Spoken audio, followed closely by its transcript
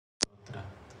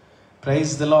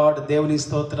Praise the lord. దేవుని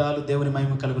స్తోత్రాలు, దేవుని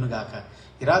మహిమ కలుగును గాక.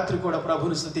 ఈ రాత్రి కూడా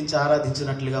ప్రభువుని స్తుతించి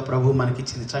ఆరాధించినట్లుగా ప్రభు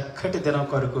మనకిచ్చింది చక్కటి దినం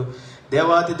కొరకు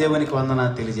దేవాది దేవునికి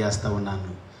వందనాలు తెలియజేస్తూ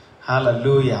ఉన్నాను.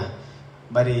 హల్లెలూయా.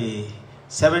 మరి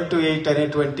 7 to 8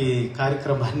 అనేటువంటి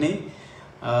కార్యక్రమాన్ని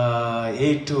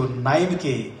 8 to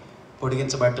 9కి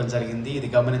పొడిగించబడటం జరిగింది. ఇది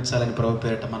గమనించాలని ప్రభు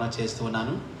పేరిట మనం చేస్తూ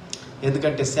ఉన్నాను.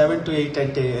 ఎందుకంటే 7 to 8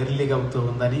 అంటే ఎర్లీగా అవుతూ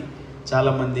ఉందని,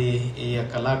 చాలామంది ఈ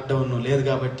యొక్క లాక్డౌన్ లేదు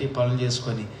కాబట్టి పనులు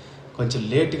చేసుకొని కొంచెం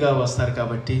లేట్గా వస్తారు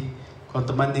కాబట్టి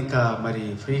కొంతమంది ఇంకా మరి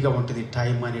ఫ్రీగా ఉంటుంది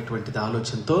టైం అనేటువంటిది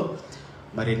ఆలోచనతో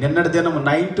మరి నిన్నటి దినం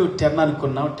 9 to 10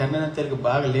 అనుకున్నాం. 10 అనే తెలుగు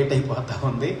బాగా లేట్ అయిపోతూ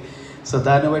ఉంది. సో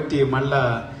దాన్ని బట్టి మళ్ళా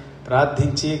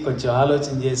ప్రార్థించి కొంచెం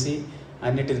ఆలోచన చేసి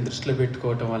అన్నిటిని దృష్టిలో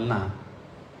పెట్టుకోవటం వలన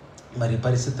మరి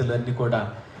పరిస్థితులు అన్నీ కూడా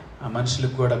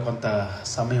మనుషులకు కూడా కొంత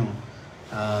సమయం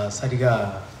సరిగా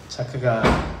చక్కగా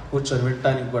కూర్చొని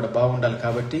వినడానికి కూడా బాగుండాలి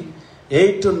కాబట్టి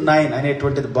 8 to 9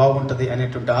 అనేటువంటిది బాగుంటుంది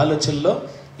అనేటువంటి ఆలోచనలో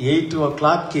 8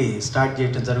 o'clockకి స్టార్ట్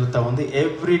చేయడం జరుగుతూ ఉంది.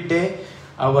 Every day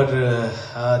our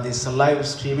this live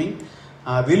streaming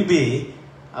will be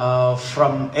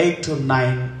from 8 to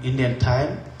 9 Indian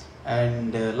time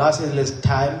and Los Angeles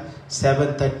time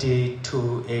 7:30 to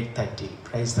 8:30.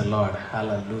 Praise the Lord.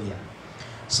 Hallelujah.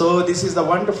 So this is the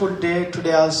wonderful day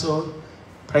today also.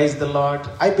 Praise the Lord.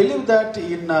 I believe that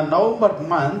in November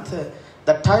month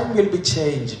the time will be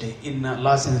changed in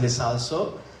Los Angeles also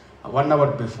 1 hour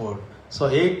before. So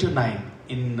 8 to 9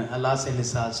 in Los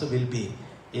Angeles also will be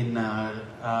in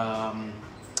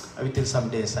within some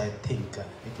days I think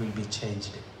it will be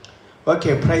changed.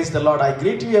 Okay, praise the Lord. I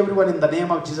greet you everyone in the name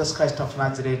of Jesus Christ of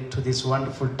Nazareth to this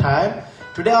wonderful time.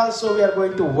 Today also we are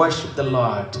going to worship the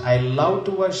Lord. I love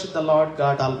to worship the Lord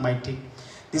God Almighty.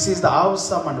 This is the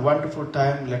awesome and wonderful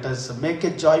time. Let us make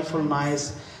a joyful noise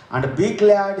and be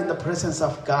glad in the presence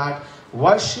of God.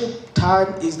 Worship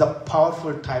time is the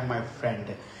powerful time, my friend.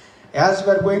 As we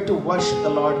are going to worship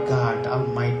the Lord God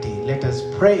Almighty, let us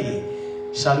pray.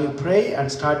 Shall we pray and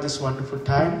start this wonderful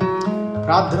time?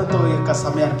 ప్రార్థనతో ఈ యొక్క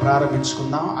సమయాన్ని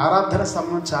ప్రారంభించుకుందాం. ఆరాధన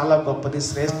సమయం చాలా గొప్పది,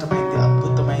 శ్రేష్టమైంది,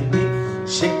 అద్భుతమైంది,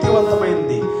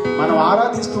 శక్తివంతమైంది. మనం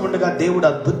ఆరాధిస్తూ ఉండగా దేవుడు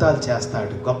అద్భుతాలు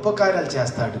చేస్తాడు, గొప్ప కార్యాలు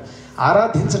చేస్తాడు.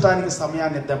 ఆరాధించడానికి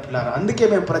సమయాన్ని ఇద్దాం. అందుకే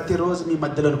మేము ప్రతిరోజు మీ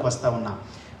మధ్యలోకి వస్తూ ఉన్నాం.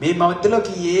 మీ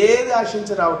మధ్యలోకి ఏది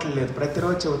ఆశించి రావట్లేదు లేదు,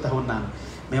 ప్రతిరోజు చెబుతూ ఉన్నాను.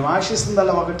 మేము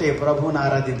ఆశిస్తుందల్లా ఒకటే, ప్రభువుని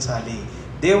ఆరాధించాలి,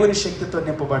 దేవుని శక్తితో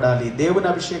నింపబడాలి, దేవుని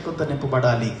అభిషేకంతో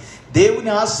నింపబడాలి,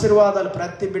 దేవుని ఆశీర్వాదాలు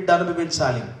ప్రతి బిడ్డ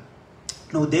అనుభవించాలి.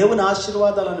 నువ్వు దేవుని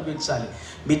ఆశీర్వాదాలు అనుభవించాలి.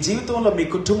 మీ జీవితంలో, మీ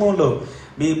కుటుంబంలో,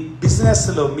 మీ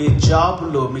బిజినెస్లో, మీ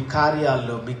జాబ్లో, మీ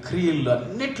కార్యాల్లో, మీ క్రియల్లో,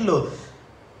 అన్నిటిలో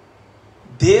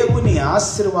దేవుని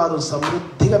ఆశీర్వాదం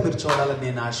సమృద్ధిగా మీరు చూడాలని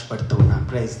నేను ఆశపడుతూ ఉన్నాను.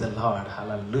 Praise the lord.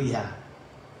 హల్లెలూయా.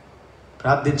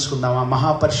 ప్రార్థించుకుందామా.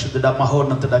 మహాపరిశుద్ధుడ,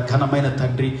 మహోన్నతుడ, ఘనమైన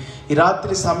తండ్రి, ఈ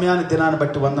రాత్రి సమయాన్ని దినాన్ని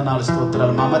బట్టి వందనాలు,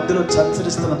 స్తోత్రాలు. మా మధ్యలో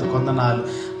సంచరిస్తున్నందుకు వందనాలు,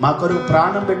 మా కొరకు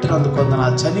ప్రాణం పెట్టినందుకు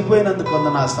వందనాలు, చనిపోయినందుకు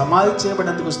వందనాలు, సమాధి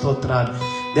చేయబడినందుకు స్తోత్రాలు.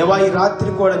 దేవా, ఈ రాత్రి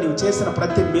కూడా నీవు చేసిన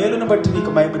ప్రతి మేలును బట్టి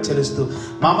నీకు మహిమ చెల్లిస్తూ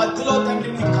మా మధ్యలో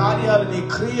తండ్రి నీ కార్యాలు, నీ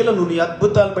క్రియలను, నీ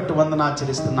అద్భుతాలను బట్టి వందనాలు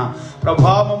చెల్లిస్తున్నా.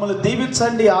 ప్రభా, మమ్మల్ని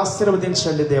దీవించండి,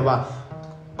 ఆశీర్వదించండి. దేవా,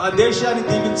 మా దేశాన్ని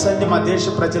దీవించండి, మా దేశ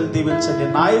ప్రజలు దీవించండి,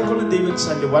 నాయకులను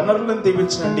దీవించండి, వనరులను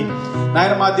దీవించండి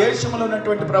నాయన. మా దేశంలో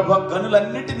ఉన్నటువంటి ప్రభు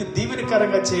గనులన్నిటిని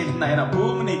దీవెనకరంగా చేయండి నాయన.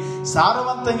 భూమిని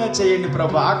సారవంతంగా చేయండి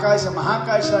ప్రభు. ఆకాశ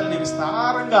మహాకాశాలని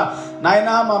విస్తారంగా నాయన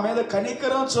మా మీద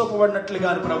కనికరం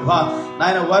చూపబడినట్లుగా ప్రభు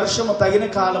నాయన. వర్షము తగిన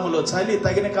కాలములో, చలి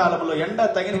తగిన కాలములో, ఎండ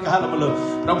తగిన కాలములో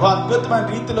ప్రభు అద్భుతమైన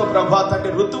రీతిలో ప్రభు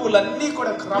తండ్రి ఋతువులన్నీ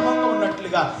కూడా క్రమంగా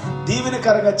ఉన్నట్లుగా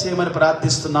దీవెనకరంగా చేయమని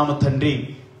ప్రార్థిస్తున్నాము తండ్రి.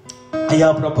 అయ్యా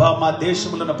ప్రభా, మా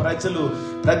దేశంలో ఉన్న ప్రజలు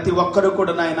ప్రతి ఒక్కరూ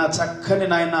కూడా నాయన చక్కని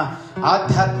నాయన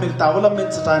ఆధ్యాత్మికత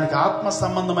అవలంబించడానికి, ఆత్మ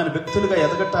సంబంధమైన వ్యక్తులుగా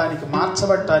ఎదగటానికి,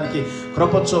 మార్చబడటానికి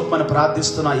కృప చూపమని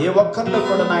ప్రార్థిస్తున్నా. ఏ ఒక్కరిలో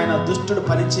కూడా నాయన దుష్టుడు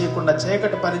పని చేయకుండా,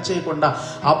 చీకటి పని చేయకుండా,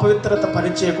 అపవిత్రత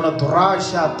పని చేయకుండా,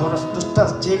 దురాశ, దుష్ట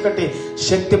చీకటి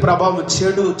శక్తి ప్రభావం,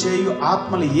 చెడు చేయు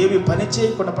ఆత్మలు ఏవి పని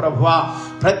చేయకుండా ప్రభువా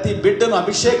ప్రతి బిడ్డను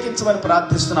అభిషేకించమని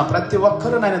ప్రార్థిస్తున్నా. ప్రతి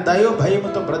ఒక్కరూ నాయన దైవ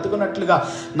భయముతో బ్రతుకున్నట్లుగా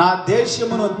నా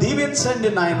దేశమును దీవించండి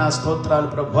నాయన. స్తోత్రాలు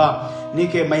ప్రభువా,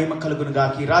 నీకే మహిమ కలుగును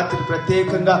గాక. ఈ రాత్రి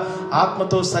ప్రత్యేకంగా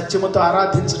ఆత్మతో సత్యముతో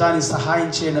ఆరాధించడానికి సహాయం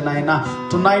చేయండి నాయన.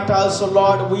 Tonight also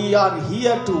lord we are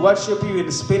here to worship you in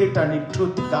spirit and in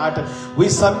truth God. We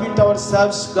submit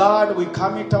ourselves God, we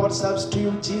commit ourselves to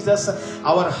you Jesus.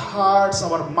 Our hearts,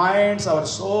 our minds, our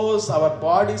souls, our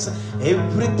bodies,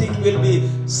 everything will be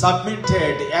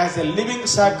submitted as a living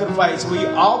sacrifice. We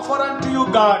offer unto you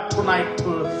God tonight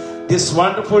to this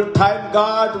wonderful time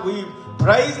God. We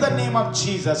praise the name of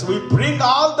Jesus. We bring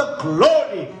all the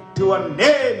glory to your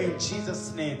name in Jesus'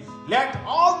 name. Let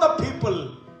all the people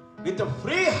with a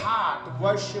free heart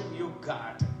worship you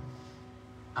God.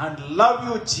 and love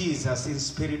you, Jesus, in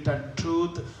spirit and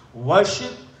truth.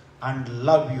 Worship and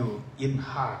love you in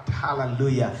heart.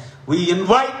 Hallelujah. We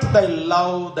invite thy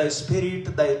love, thy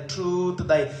spirit, thy truth,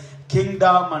 thy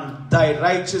kingdom and thy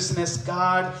righteousness,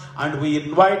 God. And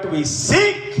we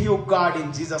seek you, God,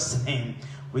 in Jesus' name.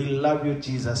 We love you,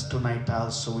 Jesus, tonight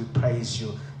also. We praise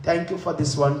you. Thank you for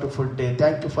this wonderful day.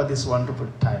 Thank you for this wonderful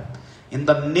time. In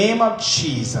the name of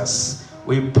Jesus,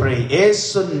 we pray.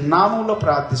 Yesu namulo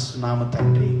ప్రార్థిస్తున్నాము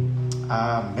తండ్రి.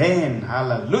 Amen.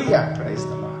 Hallelujah. Praise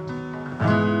the Lord.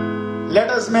 Let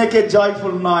us make a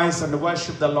joyful noise and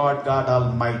worship the Lord God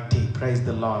Almighty. Praise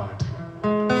the Lord.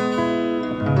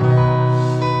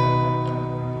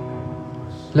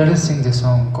 Let us sing the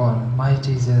song called My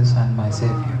Jesus and My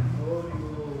Savior.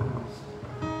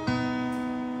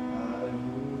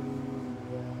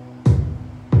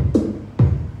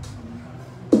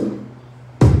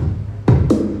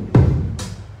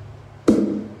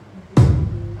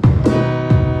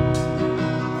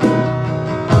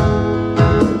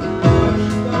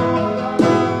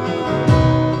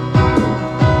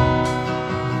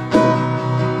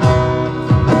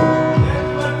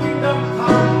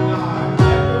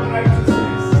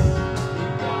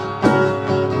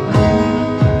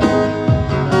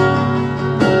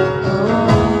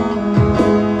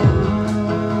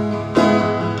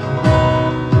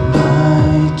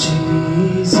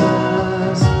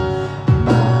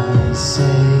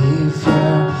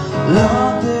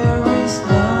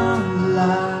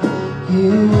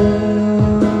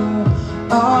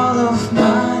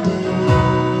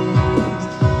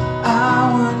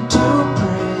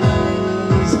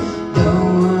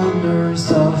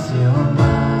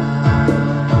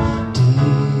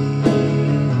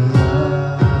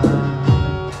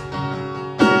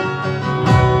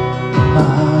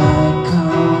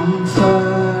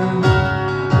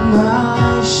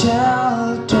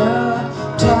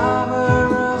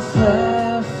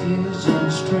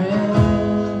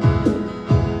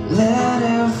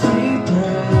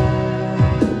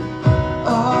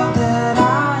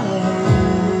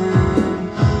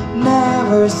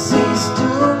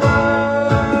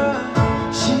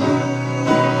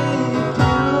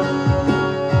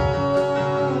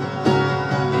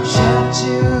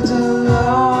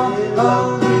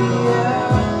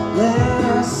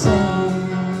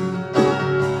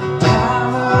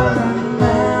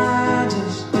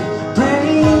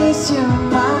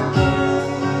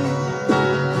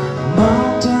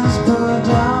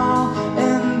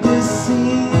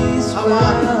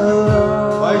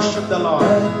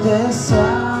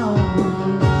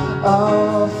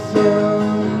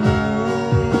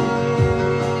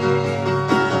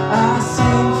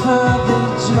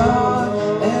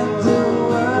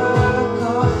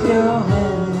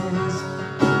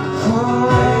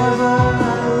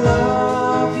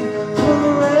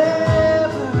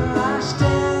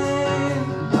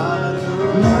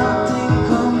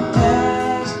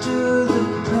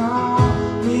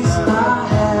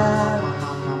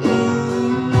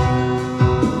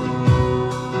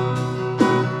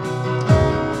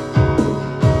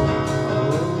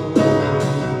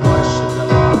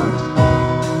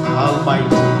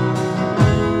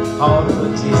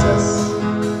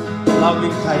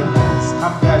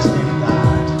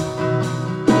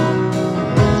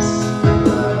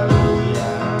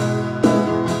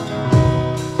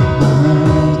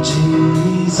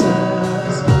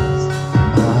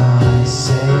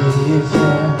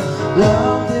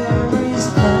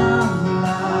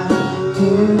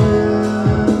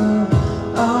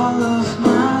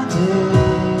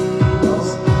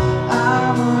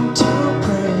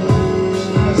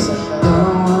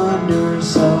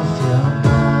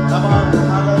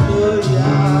 Hallelujah.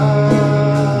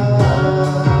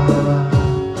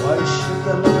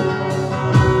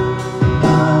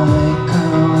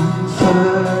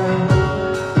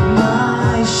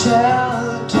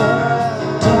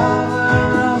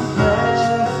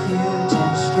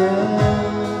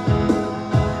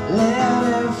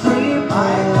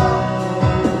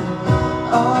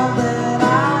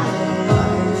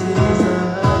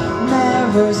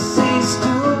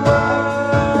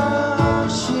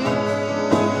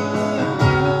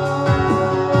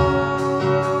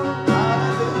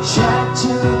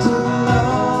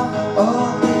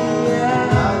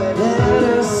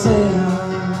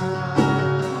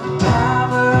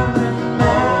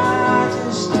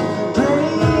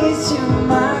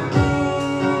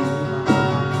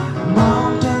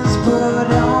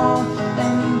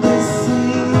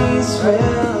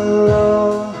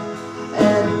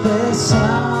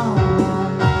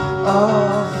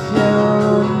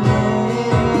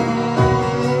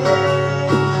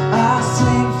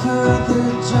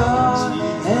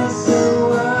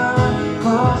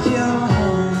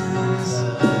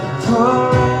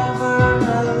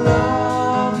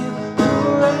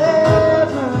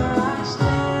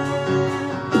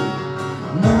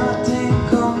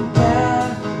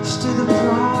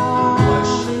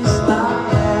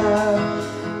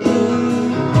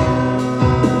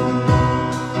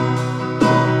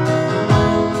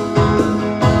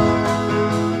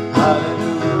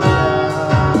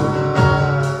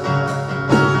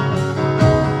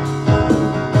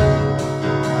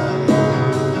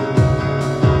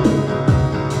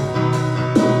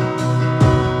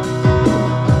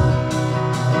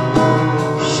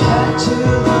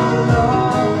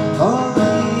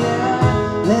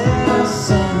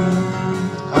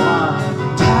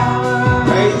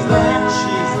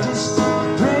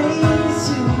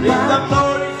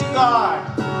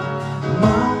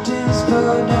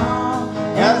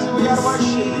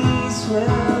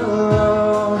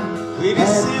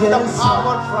 receive the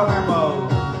power from above.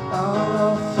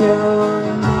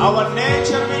 Our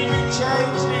nature will be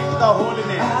changed into the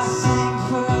holiness.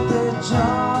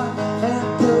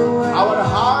 Our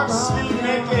hearts will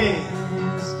make a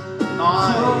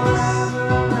noise,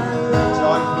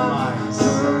 joyful noise.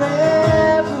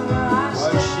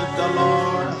 Worship the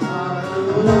Lord.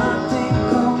 Nothing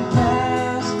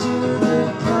compares to the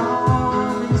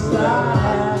promise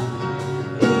life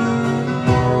in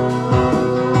you.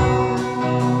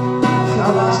 For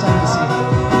the last time, sing.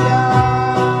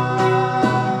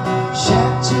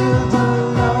 Shout to the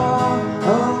Lord,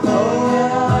 oh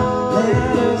yeah,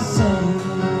 let us sing.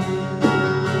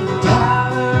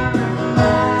 Power and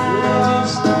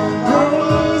majesty,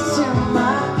 praise to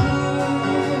my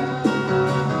King.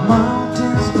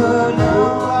 Mountains below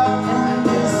and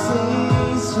the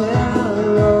seas will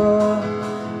roar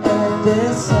at the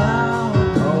sound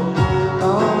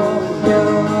of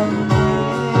your name.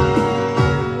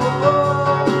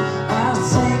 I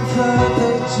sing for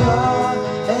the joy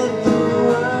at the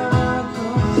work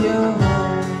of your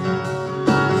hand.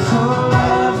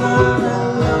 Forever I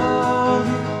love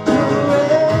you,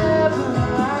 forever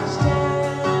I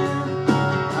stand.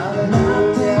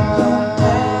 Nothing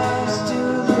compares to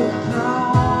the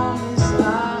promise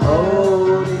I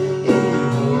hold in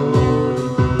you.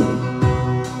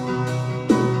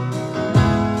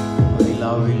 We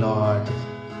love you, Lord,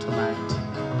 tonight.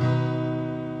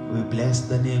 We bless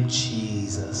the name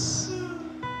Jesus.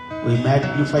 We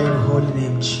magnify your holy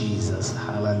name, Jesus.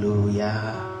 Hallelujah.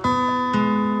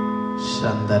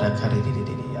 Shandara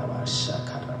kaririri yavasha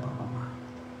karabama.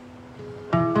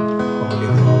 Holy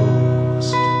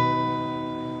Ghost.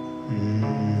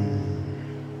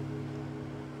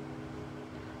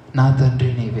 నా తండ్రి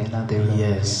నీవే, నా దేవుడు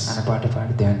Yes. అనే పాట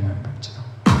పాడి దేవుని పంపించడం.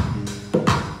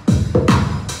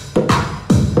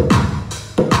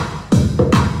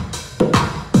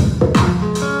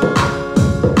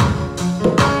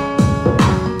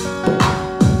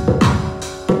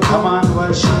 Come on,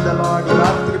 worship the Lord. ఈ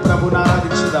రాత్రి ప్రభుని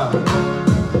ఆరాధించుదాం.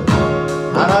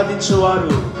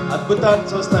 ఆరాధించువారు అద్భుతాలు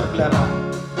చూస్తారు పిల్లరా.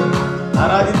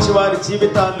 ఆరాధించు వారి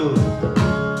జీవితాలు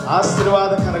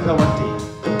ఆశీర్వాదకరంగా ఉంటాయి,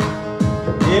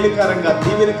 మేలుకరంగా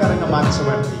దీవెనకరంగా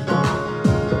మార్చబడతాయి.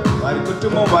 వారి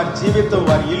కుటుంబం, వారి జీవితం,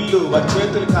 వారి ఇల్లు, వారి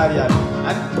చేతుల కార్యాలు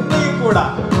అన్నీ కూడా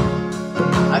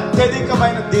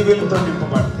అత్యధికమైన దీవెనలతో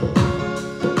నింపబడతాయి.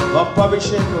 గొప్ప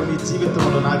అభిషేకం నీ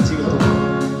జీవితంలో, నా జీవితంలో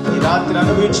ఈ రాత్రి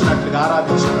అనుభవించినట్లుగా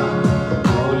ఆరాధించుదా.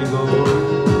 Holy Ghost.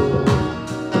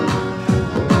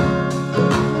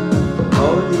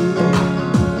 Holy,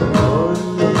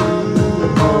 holy,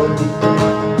 holy.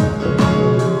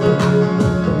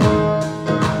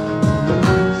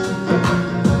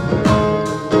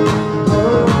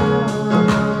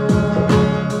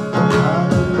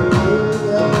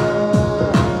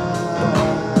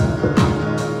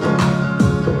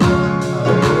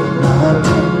 నా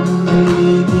తండ్రి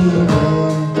నీవే,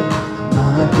 నా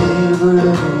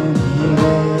దేవుడు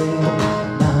నీవే,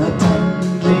 నా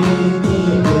తండ్రి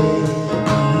నీవే,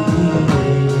 నీవే.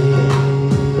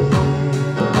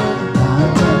 నా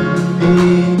తండ్రి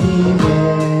నీవే,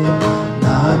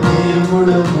 నా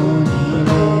దేవుడు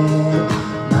నీవే,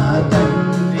 నా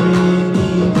తండ్రి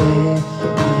నీవే,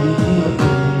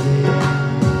 నీవే.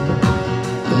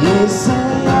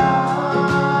 యేసయ్యా,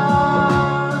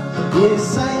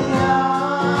 యేసయ్యా,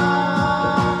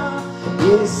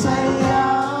 యేసయ్యా,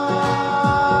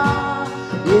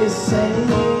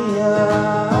 యేసయ్యా,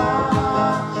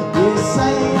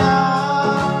 యేసయ్యా.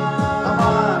 Come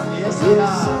on,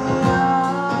 యేసయ్యా.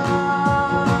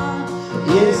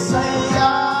 యేసయ్యా,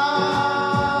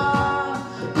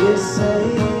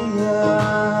 యేసయ్యా.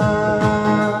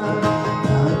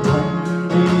 నా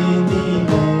తండ్రి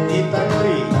నీవే, నీ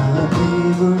తండ్రి, నా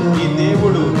దేవుడు నీ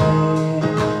దేవుడు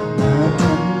నా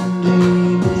తండ్రి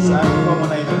నీవే.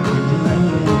 సర్వమునైనటువంటి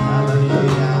తండ్రి.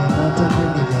 హల్లెలూయా. నా తండ్రి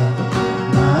నీవే,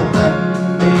 నా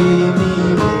తండ్రి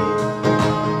నీవే,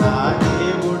 నా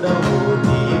దేవుడవు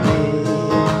నీవే.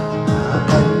 నా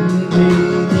తండ్రి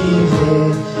నీవే,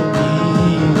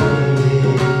 నీవే.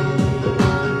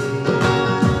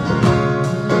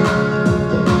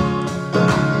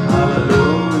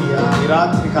 హల్లెలూయా. ఈ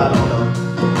రాత్రి కాలంలో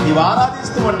నీవు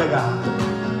ఆరాధిస్తూ ఉండగా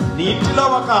నీ ఇంటిలో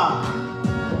ఒక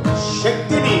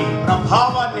శక్తిని,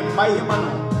 ప్రభావాన్ని,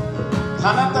 మహిమను,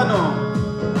 ఘనతను,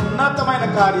 ఉన్నతమైన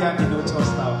కార్యాన్ని నువ్వు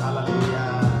చూస్తావు. హల్లెలూయా.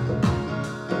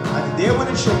 అది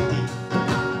దేవుని శక్తి,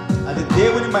 అది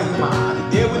దేవుని మహిమ, అది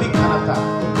దేవుని ఘనత.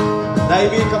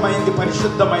 దైవికమైంది,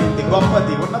 పరిశుద్ధమైంది,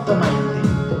 గొప్పది, ఉన్నతమైంది.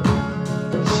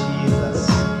 జీసస్.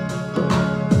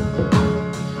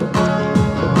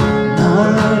 నా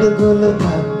అడుగులు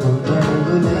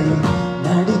తప్పుడడుగులై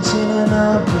నడిచిన నా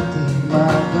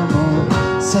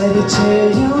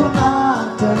సరిచేయు నా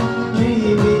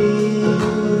తండ్రివి.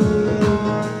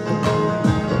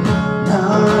 నా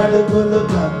అడుగులు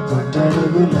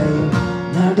తప్పటడుగులై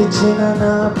నడిచిన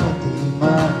నా ప్రతి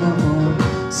మార్గము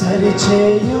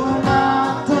సరిచేయు నా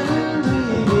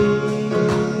తండ్రివి.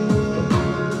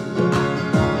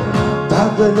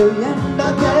 పగలు ఎండ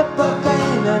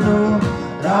దెబ్బకైనను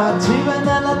రాత్రి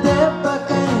వెనల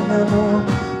దెబ్బకైనను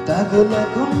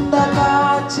తగులకుండా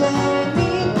కాచే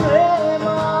నీ ప్రేమ.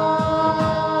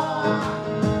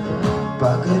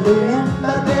 పగలు ఎండ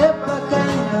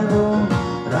దెబ్బకైనను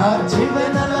రాత్రి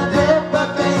వెనల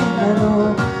దెబ్బకైనను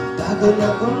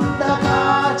తగులకుండా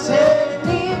కాచే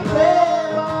నీ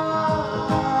ప్రేమ.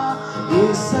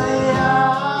 యేసయ్యా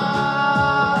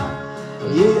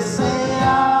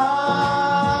యేసయ్యా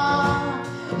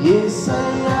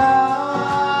యేసయ్యా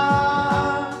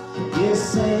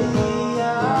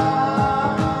యేసయ్యా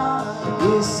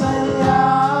యేసయ్యా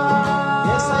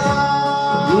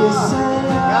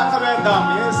యేసయ్యా యాకవేద్దాం.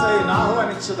 యేసయ్యను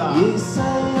ఆహ్వానించుదాం.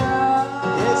 యేసయ్యా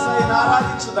యేసయ్యను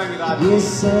ఆరాధించుదాం. ఈ రాత్రి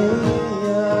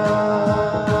యేసయ్యా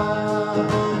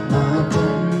నా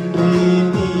తండ్రి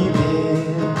నీవే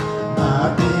నా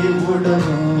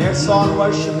దేవుడవు. Let's all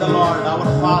worship the Lord, our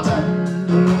Father,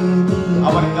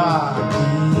 our God,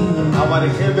 our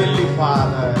Heavenly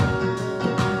Father.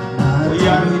 We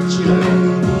are His children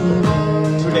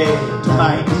today,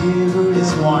 tonight,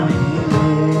 this morning.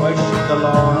 Worship the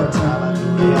Lord.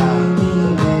 Hallelujah.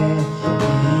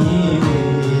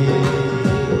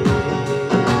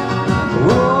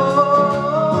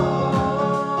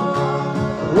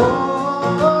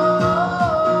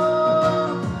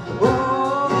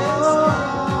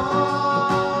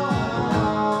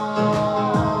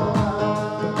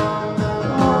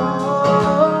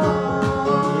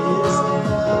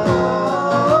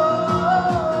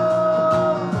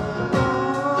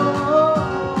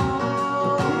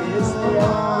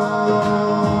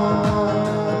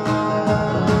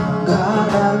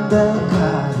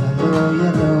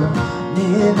 గాఢాంధకారలోయలో నే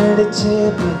నడిచే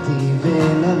ప్రతి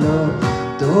వేళలో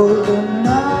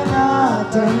తోడున్నా నా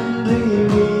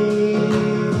తండ్రివి.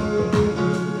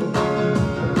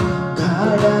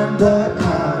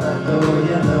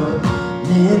 గాఢాంధకారలోయలో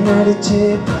నే నడిచే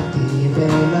ప్రతి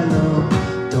వేళలో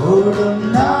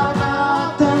తోడున్నా నా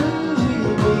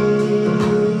తండ్రివి.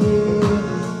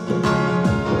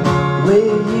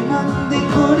 1000 మంది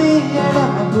కుడి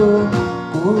ఎడమకు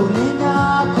కూలినా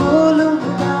కూలును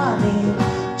గాని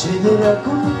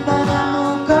చెదరకుండా నన్ను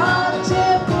కాచే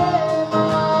ప్రేమ.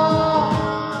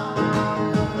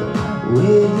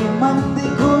 1000 మంది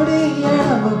కుడి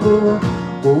ఎడమకు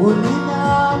కూలినా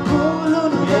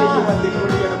కూలును గాని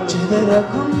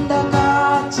చెదరకుండా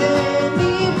కాచే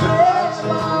నీ ప్రేమ.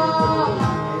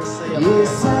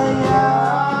 యేసయ్యా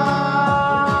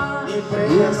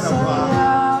యేసయ్యా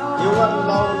Your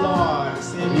love, Lord,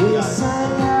 saving us,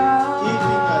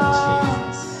 keeping us,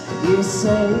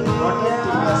 Jesus,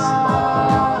 protecting us,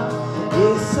 Lord.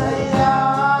 Yesayya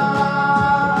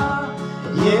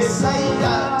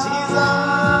Yesaya, Jesus,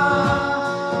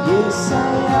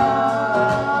 Yesayya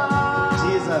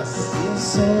Jesus.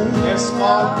 Let's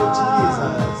call to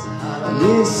Jesus.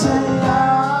 యేసయ్యా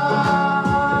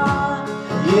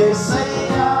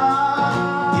యేసయ్యా.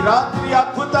 ఈ రాత్రి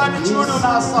అద్భుతాన్ని చూడు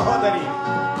నా సహోదరి.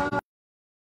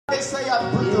 యేసయ్య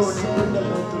అద్భుతం నీ గుండె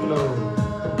లోతుల్లో,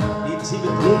 నీ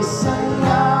జీవితంలో,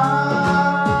 యేసయ్యా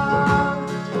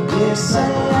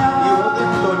యేసయ్యా నీ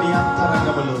హృదయంలో, నీ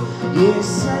అంతరంగములో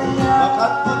యేసయ్యా ఒక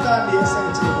అద్భుతాన్ని యేసయ్య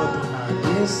చేయబోతున్నాడు.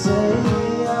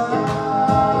 యేసయ్యా.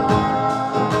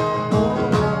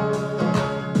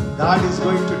 God is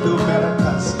going to do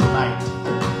miracles tonight.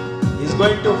 He's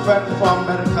going to perform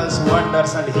miracles,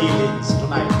 wonders and healings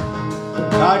tonight.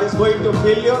 God is going to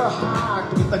fill your heart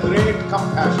with a great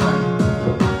compassion,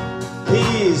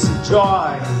 peace,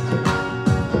 joy,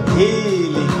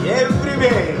 healing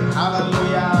everywhere.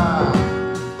 Hallelujah.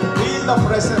 Feel the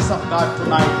presence of God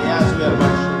tonight as we are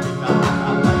worshiping God.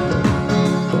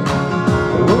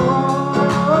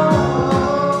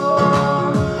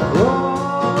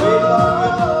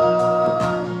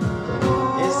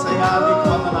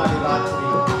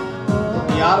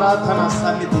 ఆరాధన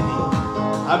సన్నిధిని,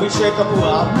 అభిషేకపు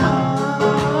ఆత్మ,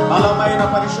 బలమైన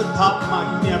పరిశుద్ధాత్మ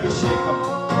అగ్ని అభిషేకం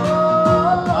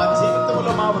మా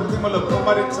జీవితంలో, మా హృదయములో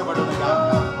కుమ్మరించబడును గాక.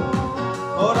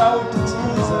 Pour out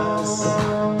Jesus.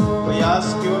 We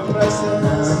ask your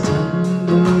presence.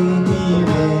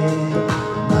 నీవే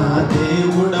నా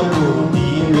దేవుడవు,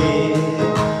 నీవే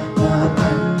నా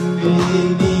తండ్రి,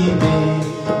 నీవే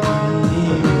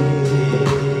నీవే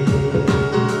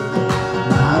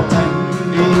నా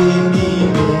తండ్రి,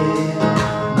 నీవే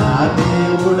నా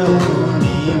దేవుడవు,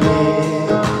 నీవే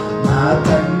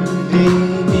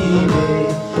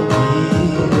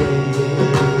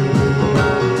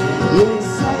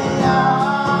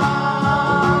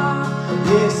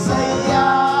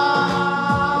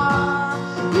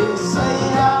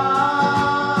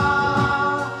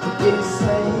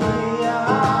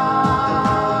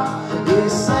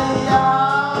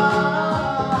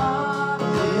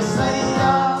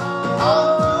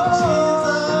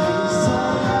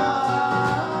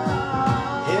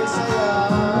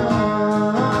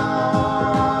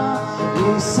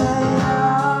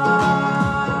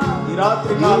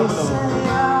కాలంలో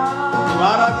నువ్వు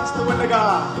ఆరాధిస్తూ ఉండగా,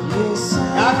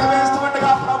 యాగ వేస్తూ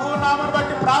ఉండగా ప్రభు నామమును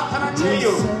బట్టి ప్రార్థన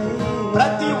చేయు.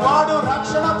 ప్రతి వాడు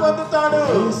రక్షణ పొందుతాడు,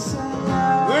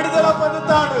 విడుదల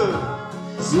పొందుతాడు,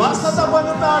 స్వస్థత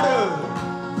పొందుతాడు.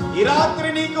 ఈ రాత్రి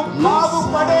నీకు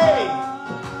బాగుపడే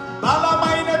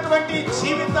బలమైనటువంటి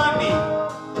జీవితాన్ని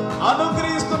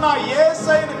అనుగ్రహిస్తున్న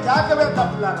యేసయ్యను కేకవేద్దాం.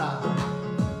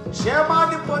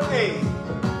 క్షేమాన్ని పొందే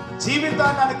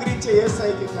జీవితాన్ని అనుగ్రహించే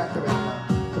యేసయ్యకి కేకవేద్దాం.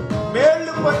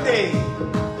 మేళ్లు పొందే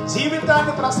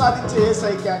జీవితాన్ని ప్రసాదించే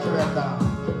యేసయ్యకి కేకవేద్దాం.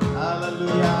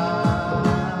 హల్లెలూయా.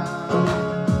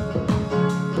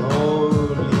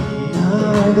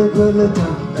 అడుగులతో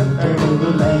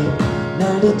అడుగులై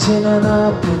నడిచిన నా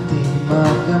ప్రతి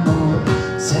మార్గము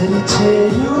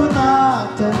సరిచేయు నా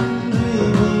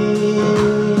తండ్రివి.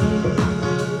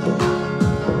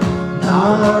 నా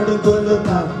అడుగులు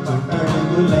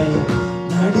తప్పటడుగులై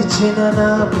నడిచిన నా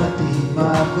ప్రతి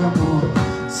మార్గము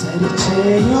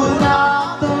సరిచేయు నా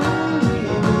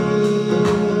తండ్రివి.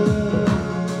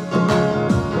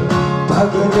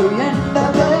 పగలు ఎండ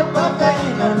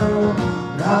దెబ్బకైనను,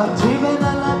 రాత్రి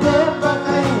వెనల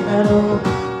దెబ్బకైనను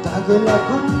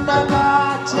తగులకుండా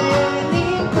కాచే నీ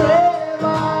ప్రేమ.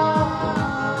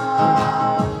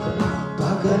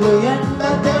 పగలు ఎండ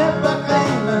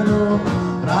దెబ్బకైనను,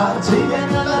 రాత్రి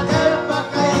వెనల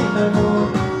దెబ్బకైనను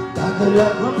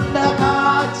తగులకుండా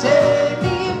కాచే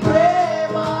నీ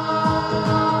ప్రేమ.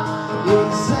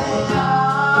 యేసయ్యా,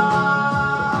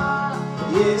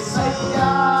 యేసయ్యా,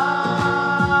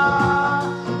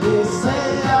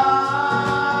 యేసయ్యా,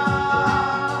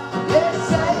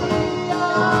 యేసయ్యా,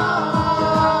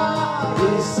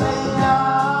 యేసయ్యా,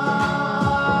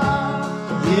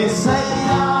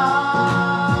 యేసయ్యా,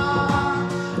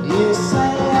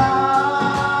 యేసయ్యా,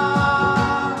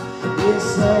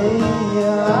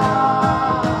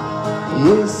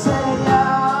 యేసయ్యా, యేసయ్యా,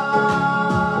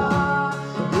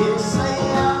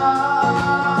 యేసయ్యా,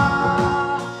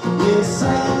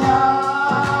 యేసయ్యా,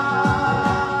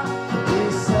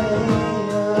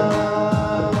 యేసయ్యా.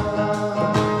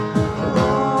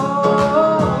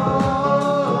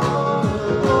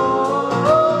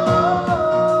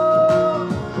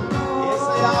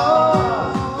 యేసయ్యా,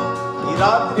 ఈ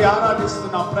రాత్రి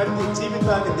ఆరాధిస్తున్న ప్రతి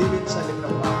జీవితాన్ని దీవించండి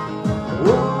ప్రభా.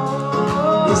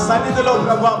 ఈ సన్నిధిలో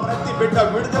ప్రభా ప్రతి బిడ్డ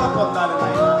విడుదల పొందాలి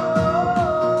నాయన.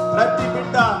 ప్రతి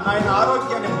బిడ్డ నాయన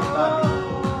ఆరోగ్యాన్ని పొందాలి.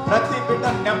 ప్రతి బిడ్డ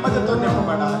నెమ్మదితో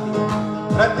నింపబడాలి.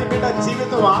 ప్రతి బిడ్డ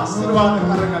జీవితం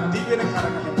ఆశీర్వాదకరంగా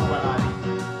దీవెనకరంగా నింపబడాలి.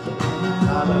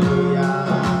 హల్లెలూయా.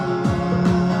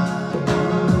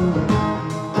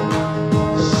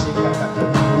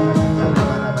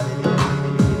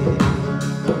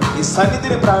 ఈ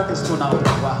సన్నిధిని ప్రకటిస్తున్నావు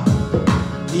ప్రభా.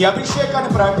 నీ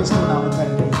అభిషేకాన్ని ప్రకటిస్తున్నావు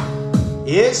తండ్రి.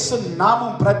 యేసు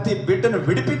నామం ప్రతి బిడ్డను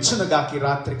విడిపించును గాక. ఈ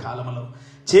రాత్రి కాలంలో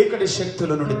చీకటి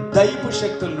శక్తుల నుండి, దైవ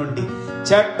శక్తుల నుండి,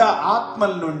 చెడ్డ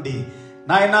ఆత్మల నుండి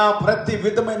నాయన, ప్రతి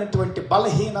విధమైనటువంటి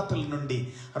బలహీనతల నుండి,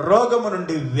 రోగము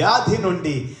నుండి, వ్యాధి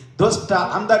నుండి, దుష్ట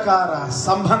అంధకార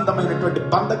సంబంధమైనటువంటి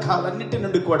బంధకాలన్నిటి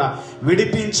నుండి కూడా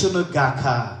విడిపించును గాక.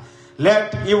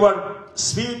 Let your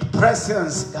sweet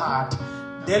presence God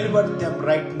deliver them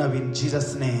right now in Jesus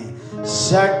name.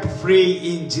 Set free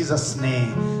in Jesus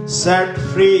name. Set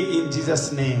free in Jesus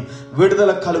name.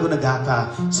 విడుదల కలుగును గాక,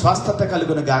 స్వస్థత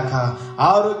కలుగును గాక,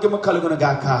 ఆరోగ్యము కలుగును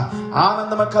గాక,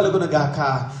 ఆనందము కలుగును గాక.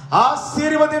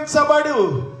 ఆశీర్వదించబడు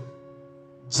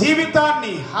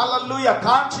జీవితాన్ని హల్లెలూయా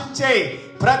కాంక్షించే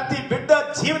ప్రతి బిడ్డ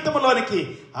జీవితంలోనికి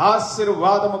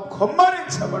ఆశీర్వాదము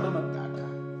కుమ్మరించబడును గాక.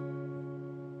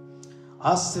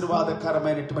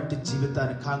 ఆశీర్వాదకరమైనటువంటి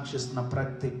జీవితాన్ని కాంక్షిస్తున్న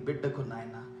ప్రతి బిడ్డకు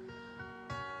నాయన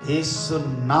యేసు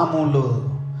నామములో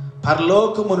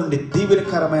పరలోకము నుండి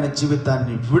దీవెనకరమైన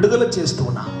జీవితాన్ని విడుదల చేస్తూ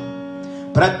ఉన్నాం.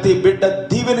 ప్రతి బిడ్డ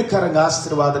దీవెనకరంగా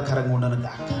ఆశీర్వాదకరంగా ఉండను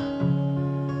గాక.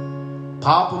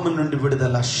 పాపము నుండి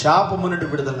విడుదల, శాపము నుండి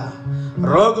విడుదల,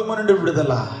 రోగము నుండి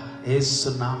విడుదల యేసు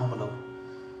నామములో.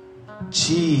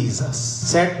 Jesus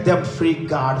set them free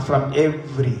God from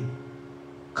every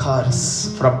curse,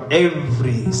 from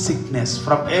every sickness,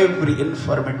 from every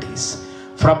infirmities,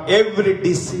 from every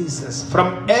diseases, from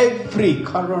every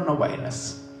coronavirus.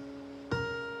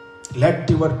 Let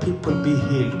your people be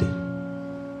healed.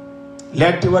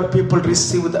 Let your people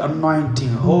receive the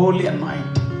anointing, holy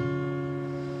anointing.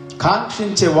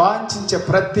 కాంక్షించే వాంఛించే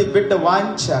ప్రతి బిడ్డ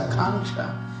వాంఛ కాంక్ష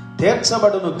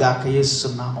తీర్చబడును గాక యేసు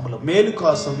నామములో. మేలు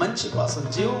కోసం, మంచి కోసం,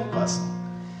 జీవం కోసం,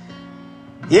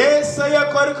 యేసయ్య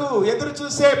కొరకు ఎదురు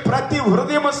చూసే ప్రతి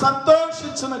హృదయం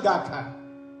సంతోషించును గాక.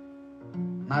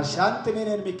 నా శాంతిని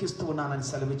నేను మీకు ఇస్తూ ఉన్నానని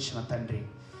సెలవిచ్చిన తండ్రి,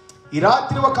 ఈ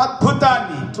రాత్రి ఒక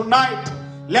అద్భుతాన్ని, tonight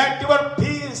let your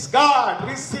peace God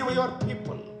receive your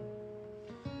people.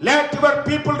 Let your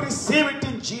people receive it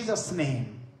in Jesus' name.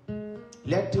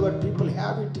 Let your people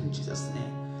have it in Jesus'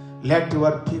 name. Let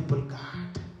your people,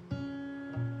 God,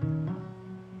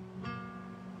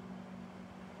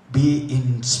 be in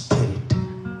spirit,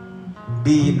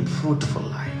 be in fruitful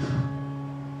life.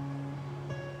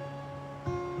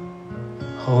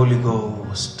 Holy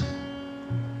Ghost,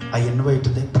 I invite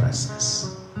thy presence.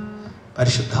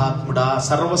 పరిశుద్ధాత్ముడా,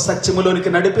 సర్వ సత్యములోనికి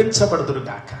నడిపించబడుదురు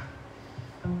గాక.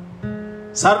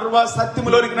 సర్వ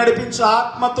సత్యములోనికి నడిపించు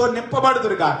ఆత్మతో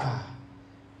నింపబడుదురు గాక.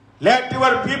 Let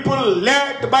your people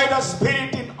led by the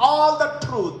Spirit in all the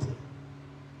truth.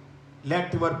 Let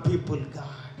your people,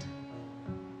 God,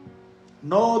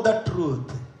 know the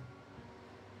truth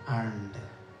and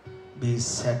be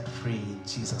set free in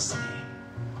Jesus' name.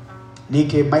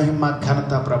 నీకే మహిమ,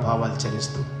 ఘనత, ప్రభావాలు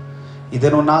చెల్లిస్తూ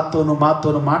ఇదేను నాతోను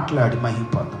మాతోను మాట్లాడి మహిమ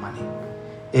పొందమని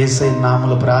యేసయ్య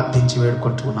నామములో ప్రార్థించి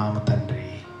వేడుకుంటున్నాము తండ్రి.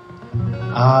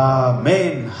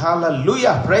 ఆమేన్.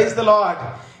 హల్లెలూయా. Praise the lord.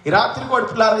 ఈ రాత్రి కూడా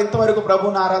పిల్లారా, ఇంతవరకు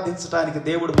ప్రభువుని ఆరాధించడానికి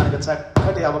దేవుడు మనకు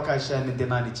చక్కటి అవకాశాన్ని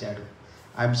దినాన్నిచ్చాడు.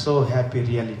 I'm so happy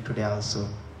really today also.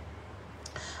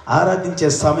 ఆరాధించే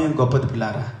సమయం గొప్పది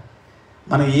పిల్లారా.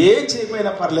 మనం ఏం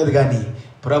చేయకపోయినా పర్లేదు, కానీ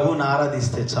ప్రభువుని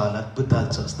ఆరాధిస్తే చాలు, అద్భుతాలు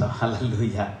చూస్తాం.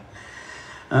 హల్లెలూయా.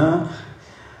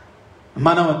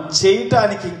 మనం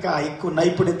చేయటానికి ఇంకా ఎక్కువ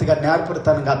నైపుణ్యతగా,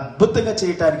 నేర్పడతానికి, అద్భుతంగా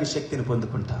చేయటానికి శక్తిని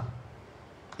పొందుకుంటాం.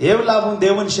 ఏం లాభం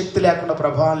దేవుని శక్తి లేకుండా,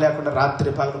 ప్రభావం లేకుండా రాత్రి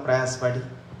పగలు ప్రయాసపడి?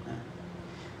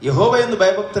 యెహోవా యందు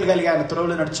భయభక్తులు కలిగి ఆయన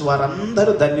త్రోవలో నడుచు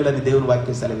వారందరూ ధన్యులని దేవుని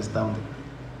వాక్యం సెలవిస్తూ ఉంది.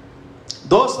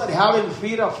 Those who are having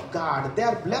fear of God, they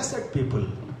are blessed people.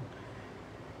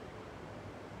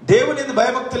 దేవుని యందు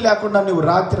భయభక్తులు లేకుండా నువ్వు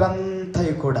రాత్రి అంతా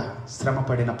కూడా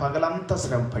శ్రమపడిన, పగలంతా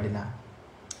శ్రమపడినా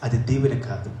అది దీవెన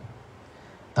కాదు.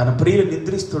 తన ప్రియులు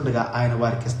నిద్రిస్తుండగా ఆయన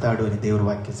వారికి ఇస్తాడు అని దేవుని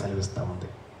వాక్యం సెలవిస్తూ ఉంది.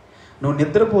 నువ్వు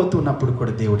నిద్రపోతున్నప్పుడు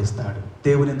కూడా దేవుడు ఇస్తాడు.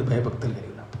 దేవుని యందు భయభక్తులు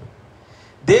కలిగి ఉన్నప్పుడు,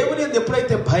 దేవుని యందు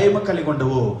ఎప్పుడైతే భయం కలిగి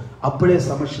ఉండవో అప్పుడే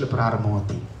సమస్యలు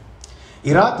ప్రారంభమవుతాయి.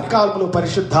 ఈ రాత్రి కాలంలో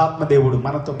పరిశుద్ధాత్మ దేవుడు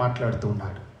మనతో మాట్లాడుతూ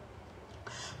ఉన్నాడు.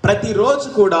 ప్రతిరోజు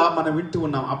కూడా మనం వింటూ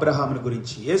ఉన్నాం అబ్రహాముల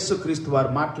గురించి. యేసుక్రీస్తు వారు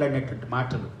మాట్లాడినటువంటి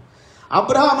మాటలు,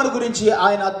 అబ్రహాముల గురించి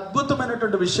ఆయన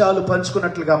అద్భుతమైనటువంటి విషయాలు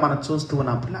పంచుకున్నట్లుగా మనం చూస్తూ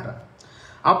ఉన్నాం పిల్లారా.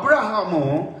 అబ్రహాము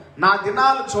నా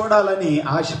దినాలు చూడాలని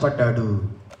ఆశపడ్డాడు,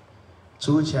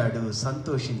 చూచాడు,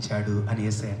 సంతోషించాడు అని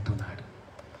యేసయ్య అంటున్నాడు.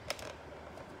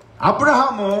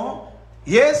 అబ్రహాము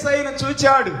యేసయ్యను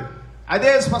చూచాడు,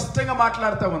 అదే స్పష్టంగా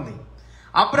మాట్లాడుతూ ఉంది.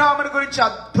 అబ్రహాముని గురించి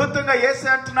అద్భుతంగా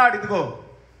యేసయ్య అంటున్నాడు. ఇదిగో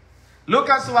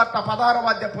లూకాసు వార్త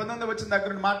 16వ అధ్యాయం 19 వచ్చిన దగ్గర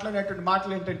నుండి మాట్లాడేటువంటి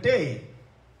మాటలు ఏంటంటే,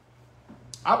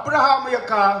 అబ్రహాము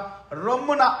యొక్క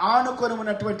రొమ్మున ఆనుకొని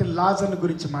ఉన్నటువంటి లాజరుని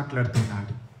గురించి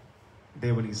మాట్లాడుతున్నాడు.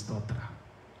 దేవునికి స్తోత్రం.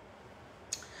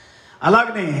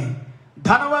 అలాగనే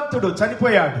ధనవంతుడు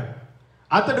చనిపోయాడు,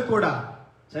 అతడు కూడా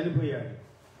చనిపోయాడు,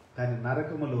 కానీ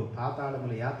నరకములు,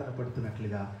 పాతాళములు యాతన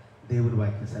పడుతున్నట్లుగా దేవుని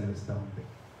వాక్యం సెలవిస్తూ ఉంది.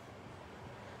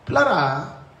 పిల్లరా,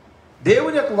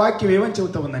 దేవుని యొక్క వాక్యం ఏమని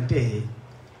చెబుతూ ఉందంటే,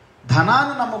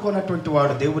 ధనాన్ని నమ్ముకున్నటువంటి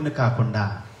వాడు దేవుణ్ణి కాకుండా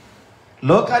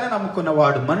లోకాన్ని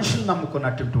నమ్ముకున్నవాడు, మనుషులు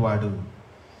నమ్ముకున్నటువంటి వాడు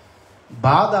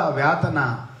బాధ, వేదన,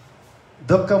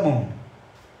 దుఃఖము,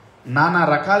 నానా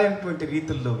రకాలైనటువంటి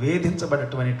రీతుల్లో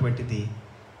వేధించబడటటువంటిది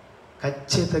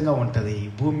ఖచ్చితంగా ఉంటుంది.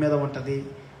 భూమి మీద ఉంటుంది,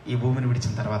 ఈ భూమిని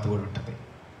విడిచిన తర్వాత కూడా ఉంటుంది.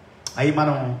 అవి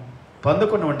మనం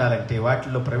పొందకుండా ఉండాలంటే,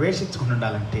 వాటిల్లో ప్రవేశించకుండా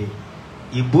ఉండాలంటే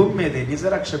ఈ భూమి మీదే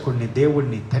నిజరక్షకుడిని,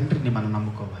 దేవుణ్ణి, తండ్రిని మనం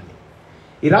నమ్ముకోవాలి.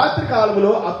 ఈ రాత్రి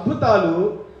కాలంలో అద్భుతాలు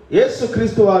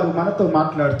యేసుక్రీస్తు వారు మనతో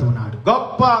మాట్లాడుతున్నాడు.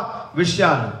 గొప్ప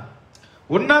విషయాలు,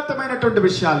 ఉన్నతమైనటువంటి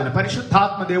విషయాలను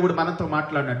పరిశుద్ధాత్మ దేవుడు మనతో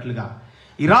మాట్లాడినట్లుగా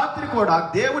ఈ రాత్రి కూడా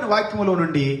దేవుని వాక్యములో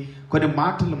నుండి కొన్ని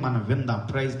మాటలు మనం విందాం.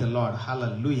 Praise the lord.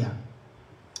 హల్లెలూయా.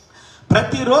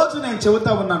 ప్రతిరోజు నేను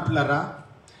చెబుతా ఉన్నాను పిల్లరా,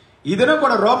 ఇదిన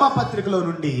కూడా రోమా పత్రికలో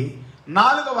నుండి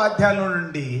 4వ అధ్యాయంలో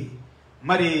నుండి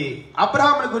మరి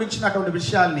అబ్రహాముని గురించినటువంటి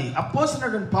విషయాల్ని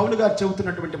అపోస్తలుడైన పౌలు గారు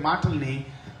చెబుతున్నటువంటి మాటల్ని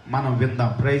మనం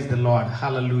విందాం. Praise the lord.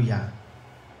 హల్లెలూయా.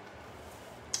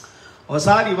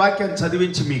 ఒకసారి ఈ వాక్యాన్ని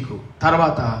చదివించి మీకు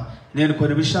తర్వాత నేను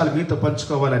కొన్ని విషయాలు మీతో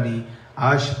పంచుకోవాలని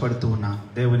ఆశపడుతూ ఉన్నాను.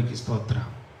 దేవునికి స్తోత్రం.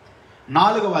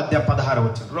 4వ అధ్యాయం 16వ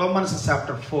వచనం, రోమన్స్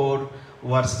చాప్టర్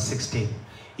 4:16.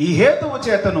 ఈ హేతువు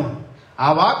చేతను ఆ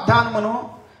వాగ్దానమును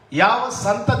యావ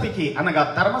సంతతికి అనగా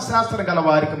ధర్మశాస్త్రం గల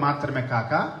వారికి మాత్రమే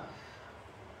కాక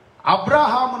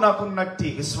అబ్రహామునకున్నట్టి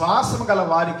విశ్వాసము గల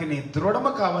వారికి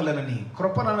దృఢము కావాలని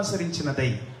కృపను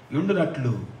అనుసరించినదై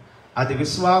ఉండునట్లు అది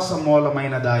విశ్వాస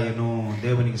మూలమైనదాయను.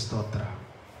 దేవునికి స్తోత్రం.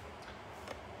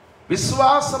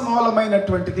 విశ్వాస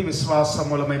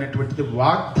మూలమైనటువంటిది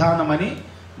వాగ్దానమని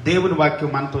దేవుని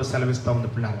వాక్యం మనతో సెలవిస్తూ ఉంది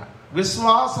పిల్లల.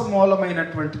 విశ్వాస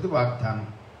మూలమైనటువంటిది వాగ్దానం.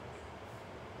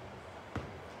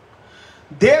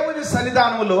 దేవుని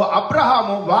సన్నిధానంలో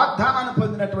అబ్రహాము వాగ్దానాన్ని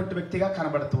పొందినటువంటి వ్యక్తిగా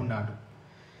కనబడుతూ ఉన్నాడు.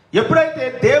 ఎప్పుడైతే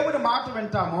దేవుని మాట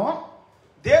వింటామో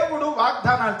దేవుడు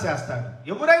వాగ్దానాలు చేస్తాడు.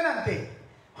 ఎవరైనా అంతే,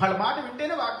 వాళ్ళ మాట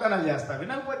వింటేనే వాగ్దానాలు చేస్తారు.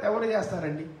 వినకపోతే ఎవరు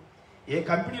చేస్తారండి? ఏ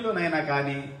కంపెనీలోనైనా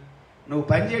కానీ నువ్వు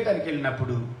పని చేయడానికి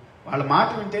వెళ్ళినప్పుడు వాళ్ళ మాట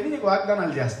వింటేనే నీకు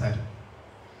వాగ్దానాలు చేస్తారు.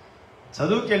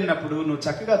 చదువుకి వెళ్ళినప్పుడు నువ్వు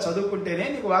చక్కగా చదువుకుంటేనే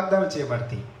నీకు వాగ్దానం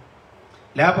చేయబడతాయి.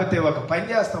 లేకపోతే ఒక పని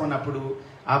చేస్తామన్నప్పుడు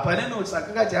ఆ పని నువ్వు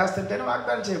చక్కగా చేస్తుంటేనే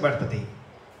వాగ్దానం చేయబడుతుంది.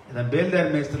 ఏదైనా బేల్దారి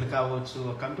మేస్త్రులు కావచ్చు,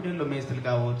 కంపెనీలో మేస్త్రులు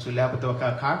కావచ్చు, లేకపోతే ఒక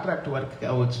కాంట్రాక్ట్ వర్క్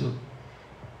కావచ్చు,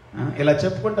 ఇలా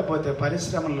చెప్పుకుంటూ పోతే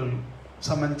పరిశ్రమలు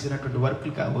సంబంధించినటువంటి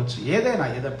వర్క్లు కావచ్చు,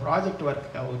 ఏదైనా ప్రాజెక్ట్ వర్క్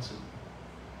కావచ్చు.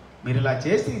 మీరు ఇలా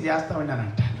చేసి చేస్తామని అని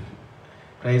అంటారు.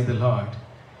 Praise the lord.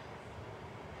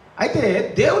 అయితే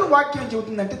దేవుని వాక్యం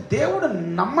చెబుతుందంటే దేవుడు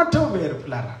నమ్మటం వేరు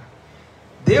పిల్లారా.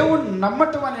 దేవుడు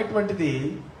నమ్మటం అనేటువంటిది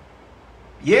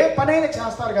ఏ పనైనా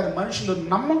చేస్తారు కదా, మనుషులు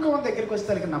నమ్మకం దగ్గరికి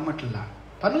వచ్చేసరికి నమ్మట్లా.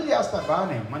 పనులు చేస్తారు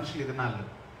బాగానే మనుషులు దినాల్లో,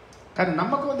 కానీ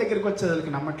నమ్మకం దగ్గరికి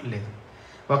వచ్చేసరికి నమ్మట్లేదు.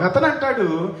 ఒక అతను అంటాడు,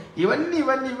 ఇవన్నీ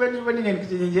ఇవన్నీ ఇవన్నీ ఇవన్నీ నేను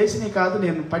చేసినవి కాదు,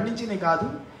 నేను పండించినవి కాదు,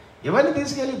 ఇవన్నీ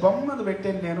తీసుకెళ్ళి బొమ్మ మీద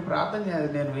పెట్టాను, నేను ప్రార్థన చేయాలి,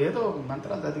 నేను ఏదో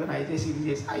మంత్రాలు చదివాను, అవి చేసి ఇది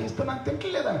చేసి అవి ఇస్తూ నాకు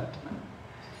తింటలేదని అంటున్నాను.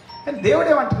 కానీ దేవుడు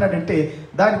ఏమంటున్నాడంటే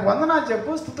దానికి వందనాలు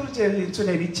చెప్పు, స్తుతులు చెల్లించు,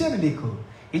 నేను ఇచ్చాను నీకు,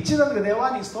 ఇచ్చినందుకు దేవా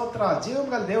నీ స్తోత్ర, జీవం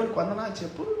గల దేవుడికి వందనాలు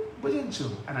చెప్పు, భుజించు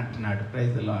అని అంటున్నాడు.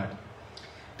 Praise the lord.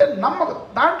 అంటే నమ్మకం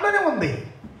దాంట్లోనే ఉంది.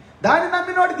 దాన్ని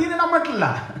నమ్మినోడు దీన్ని నమ్మట్లా.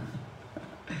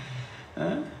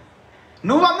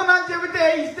 నువ్వు వందనాలు చెబితే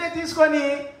ఇస్తే తీసుకొని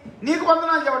నీకు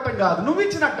వందనాలు చెప్పటం కాదు, నువ్వు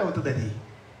ఇచ్చినట్టు అవుతుంది అది.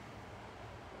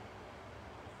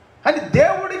 అని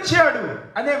దేవుడిచ్చాడు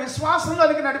అనే విశ్వాసం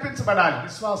కలిగి నడిపించబడాలి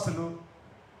విశ్వాసులు,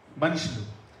 మనుషులు.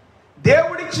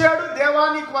 దేవుడిచ్చాడు, దేవా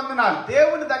నీకు వందనాలు,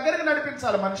 దేవుని దగ్గరికి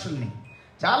నడిపించాలి మనుషుల్ని.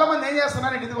 చాలామంది ఏం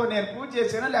చేస్తున్నారు, ఇదిగో నేను పూజ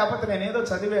చేశాను, లేకపోతే నేను ఏదో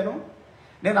చదివాను,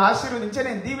 నేను ఆశీర్వదించే,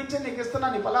 నేను దీవించాను, నీకు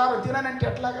ఇస్తున్నాను, నీ పలారం తినానంటే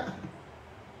ఎట్లాగా?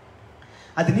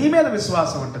 అది నీ మీద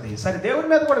విశ్వాసం ఉంటుంది. సరే, దేవుని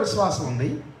మీద కూడా విశ్వాసం ఉంది.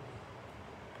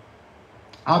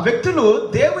 ఆ వ్యక్తులు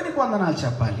దేవునికి వందనాలు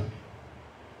చెప్పాలి.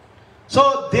 సో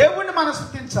దేవుణ్ణి మనం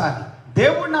స్తుతించాలి,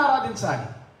 దేవుణ్ణి ఆరాధించాలి.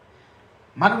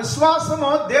 మన విశ్వాసము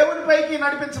దేవునిపైకి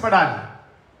నడిపించబడాలి.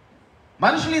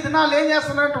 మనుషులు ఈ దినాలు ఏం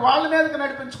చేస్తున్నారంటే వాళ్ళ మీదకి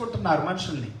నడిపించుకుంటున్నారు,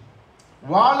 మనుషుల్ని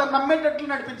వాళ్ళని నమ్మేటట్లు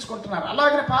నడిపించుకుంటున్నారు.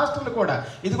 అలాగే పాస్టర్లు కూడా,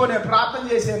 ఇదిగో నేను ప్రార్థన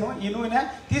చేశాను, ఈ నూనె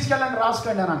తీసుకెళ్ళండి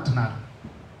రాసుకోండి అని అంటున్నారు.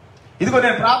 ఇదిగో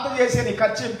నేను ప్రార్థన చేశాను, ఈ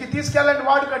ఖర్చుకి తీసుకెళ్ళండి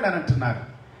వాడుకోండి అని అంటున్నారు.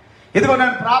 ఇదిగో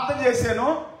నేను ప్రార్థన చేశాను,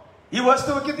 ఈ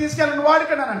వస్తువుకి తీసుకెళ్ళండి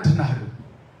వాడుకోండి అని అంటున్నారు.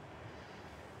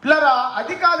 పిల్లరా,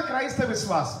 అది కాదు క్రైస్తవ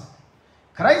విశ్వాసం.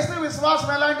 క్రైస్తవ విశ్వాసం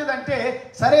ఎలాంటిదంటే,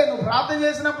 సరే నువ్వు ప్రార్థన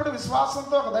చేసినప్పుడు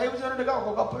విశ్వాసంతో ఒక దైవజనుడిగా,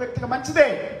 ఒక గొప్ప వ్యక్తిగా మంచిదే.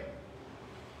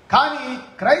 కానీ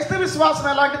క్రైస్తవ విశ్వాసం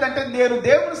ఎలాంటిదంటే, నేను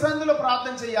దేవుని సన్నిధిలో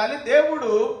ప్రార్థన చేయాలి,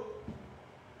 దేవుడు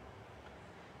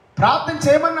ప్రార్థన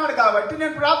చేయమన్నాడు కాబట్టి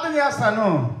నేను ప్రార్థన చేస్తాను,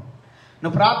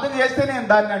 నువ్వు ప్రార్థన చేస్తే నేను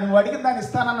దాన్ని, నువ్వు అడిగిన దాన్ని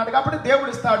ఇస్తానన్నాడు కాబట్టి దేవుడు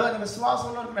ఇస్తాడు అని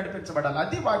విశ్వాసంలోకి నడిపించబడాలి.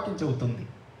 అది వాక్యం చెబుతుంది.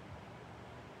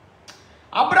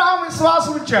 అబ్రహాము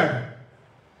విశ్వాసం ఇచ్చాడు,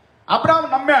 అబ్రహాము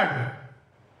నమ్మాడు.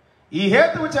 ఈ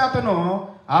హేతువు చేతను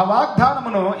ఆ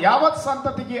వాగ్దానమును యావత్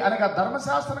సంతతికి అనగా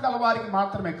ధర్మశాస్త్రం గల వారికి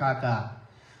మాత్రమే కాక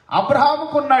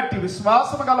అబ్రహాముకున్నట్టి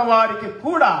విశ్వాసము గల వారికి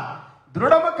కూడా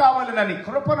దృఢము కావాలనని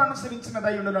కృపను అనుసరించిన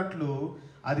దయుడునట్లు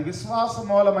అది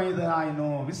విశ్వాసమూలమైనది.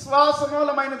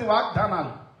 విశ్వాసమూలమైనది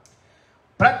వాగ్దానాలు.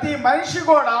 ప్రతి మనిషి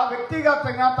కూడా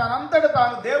వ్యక్తిగతంగా తనంతట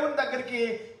తాను దేవుని దగ్గరికి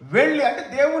వెళ్ళి, అంటే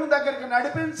దేవుని దగ్గరికి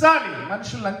నడిపించాలి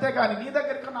మనుషులను. అంతేకాని నీ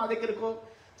దగ్గరకో, నా దగ్గరకో,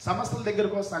 సంస్థల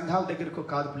దగ్గరకో, సంఘాల దగ్గరకో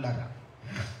కాదు పిల్లారా.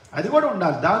 అది కూడా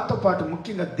ఉండాలి. దాంతోపాటు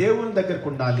ముఖ్యంగా దేవుని దగ్గరకు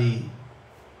ఉండాలి.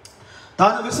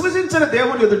 తాను విశ్వసించిన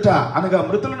దేవుని ఎదుట అనగా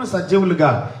మృతులను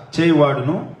సజీవులుగా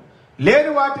చేయువాడును,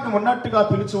 లేని వాటిని ఉన్నట్టుగా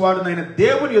పిలుచువాడునైన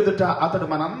దేవుని ఎదుట అతడు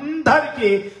మనందరికీ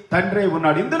తండ్రి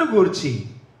ఉన్నాడు. ఇందును గూర్చి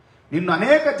నిన్ను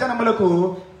అనేక జనములకు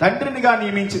తండ్రినిగా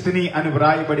నియమించి తిని అని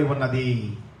వ్రాయబడి ఉన్నది.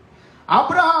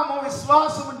 అబ్రహాము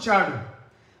విశ్వాసం ఉంచాడు.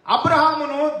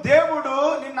 అబ్రహామును దేవుడు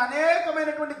నిన్ను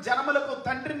అనేకమైనటువంటి జనములకు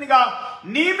తండ్రినిగా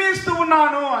నియమిస్తూ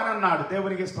ఉన్నాను అని అన్నాడు.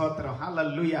 దేవునికి స్తోత్రం,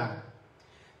 హల్లెలూయా.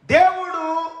 దేవుడు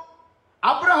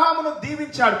అబ్రహామును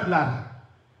దీవించాడు పిల్లారా.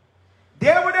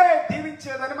 దేవుడే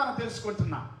దీవించేదని మనం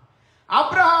తెలుసుకుంటున్నాం.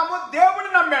 అబ్రహాము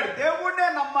దేవుడిని నమ్మాడు, దేవుడినే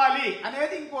నమ్మాలి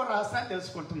అనేది ఇంకో రహస్యాన్ని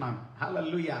తెలుసుకుంటున్నాం.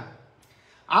 హల్లెలూయా.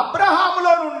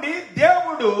 అబ్రహాములో నుండి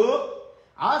దేవుడు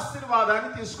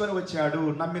ఆశీర్వాదాన్ని తీసుకొని వచ్చాడు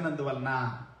నమ్మినందువలన.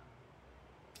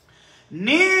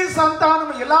 నీ సంతానం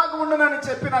ఇలాగ ఉండునని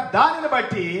చెప్పిన దానిని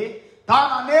బట్టి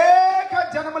తాను అనేక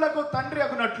జనములకు తండ్రి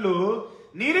అగునట్లు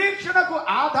నిరీక్షణకు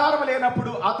ఆధారం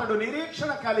లేనప్పుడు అతడు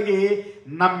నిరీక్షణ కలిగి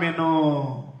నమ్మెను.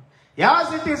 As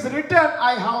it is written,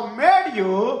 I have made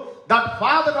you the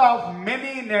father of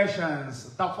many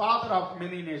nations. The father of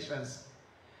many nations.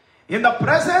 In the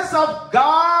presence of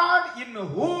God in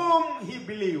whom he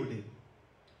believed,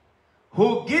 who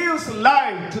gives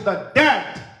life to the dead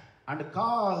and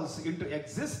calls into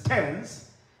existence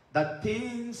the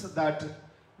things that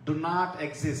do not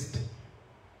exist.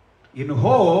 In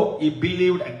hope he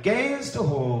believed against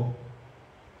hope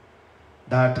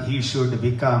that he should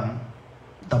become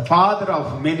the father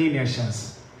of many nations.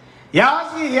 As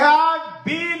he had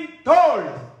been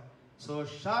told, so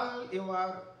shall your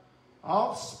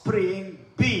offspring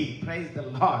be. Praise the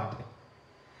Lord.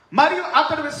 మరియు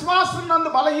అతడు విశ్వాసం నందు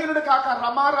బలహీనుడు కాక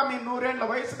రమారమి 100 ఏళ్ల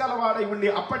వయసు గలవాడై ఉండి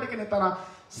అప్పటికి తన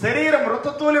శరీరం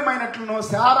మృతతూల్యమైనట్లును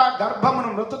శారా గర్భమును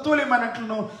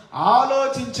మృతతూల్యమైనట్లును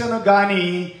ఆలోచించను గాని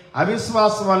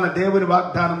అవిశ్వాసం వలన దేవుని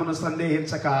వాగ్దానమును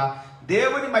సందేహించక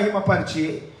దేవుని మహిమపరిచి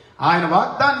ఆయన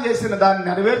వాగ్దానం చేసిన దాన్ని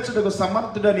నెరవేర్చుటకు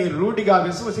సమర్థుడని రూఢిగా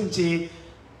విశ్వసించి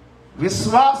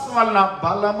విశ్వాసం వలన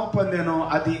బలము పొందెను.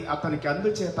 అది అతనికి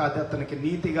అందుచేత అది అతనికి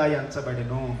నీతిగా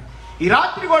ఎంచబడెను. ఈ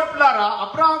రాత్రి గొడ్పులారా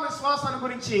అబ్రహాం విశ్వాసాన్ని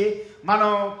గురించి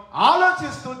మనం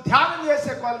ఆలోచిస్తూ ధ్యానం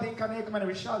చేసే కొలది ఇంకా అనేకమైన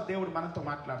విషయాలు దేవుడు మనతో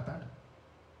మాట్లాడతాడు.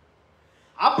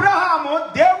 అబ్రహాము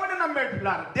దేవుని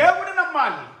నమ్మేటులారా, దేవుని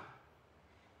నమ్మాలి,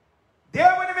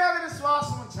 దేవుని మీద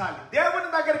విశ్వాసం ఉంచాలి, దేవుని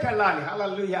దగ్గరికి వెళ్ళాలి.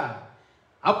 హల్లెలూయా.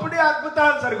 అప్పుడే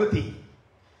అద్భుతాలు జరుగుతాయి.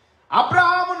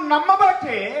 అబ్రహాము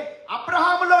నమ్మబట్టే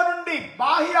అబ్రహాములో నుండి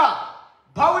బాహ్య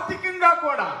భౌతికంగా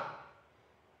కూడా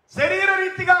శరీర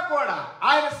రీతిగా కూడా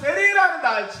ఆయన శరీరాన్ని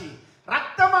దాల్చి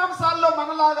రక్త మాంసాల్లో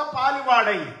మనలాగా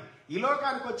పాలువాడై ఈ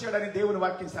లోకానికి వచ్చాడని దేవుని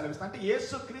వాక్యం సెలవిస్తుంది. అంటే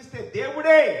యేసు క్రీస్తే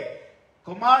దేవుడే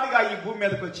కుమారుడిగా ఈ భూమి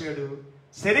మీదకి వచ్చాడు,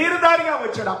 శరీరధారిగా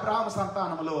వచ్చాడు. అబ్రహాము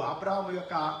సంతానములో, అబ్రహాము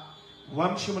యొక్క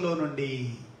వంశములో నుండి.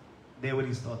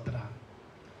 దేవుని స్తోత్రం.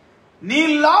 నీ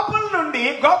లోపల నుండి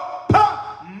గొప్ప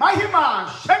మహిమ,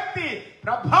 శక్తి,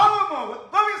 ప్రభావము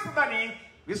ఉద్భవిస్తుందని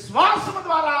విశ్వాసము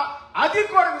ద్వారా, అది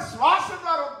కూడా విశ్వాసం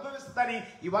ద్వారా ఉద్భవిస్తుందని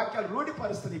ఈ వాక్యాలు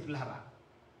రూఢిపరుస్తుంది. పిల్లరా,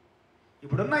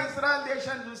 ఇప్పుడున్న ఇజ్రాయెల్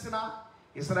దేశాన్ని చూసినా,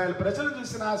 ఇజ్రాయెల్ ప్రజలు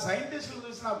చూసినా, సైంటిస్టులు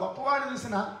చూసినా, గొప్పవాళ్ళు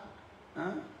చూసినా,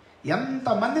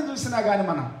 ఎంతమంది చూసినా కానీ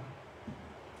మనం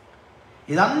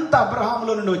ఇదంతా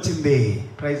అబ్రహాములో నుండి వచ్చింది.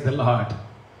 Praise the lord.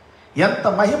 ఎంత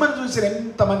మహిమను చూసిన,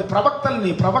 ఎంతమంది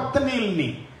ప్రవక్తనీయుల్ని,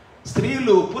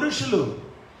 స్త్రీలు, పురుషులు,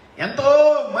 ఎంతో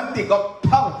మంది గొప్ప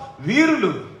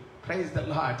వీరులు. Praise the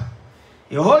lord.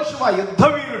 యెహోషువ యుద్ధ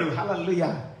వీరుడు. హల్లెలూయా.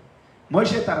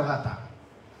 మోషే తర్వాత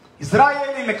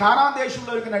ఇశ్రాయేలీయుల్ని కానాను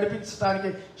దేశంలోకి నడిపించడానికి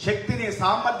శక్తిని,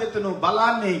 సామర్థ్యతను,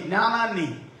 బలాన్ని, జ్ఞానాన్ని,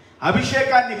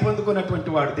 అభిషేకాన్ని పొందుకున్నటువంటి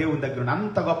వాడు దేవుని దగ్గర.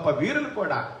 అంత గొప్ప వీరులు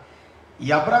కూడా ఈ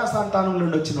అబ్రహాము సంతానం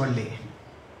నుండి వచ్చిన వాళ్ళే.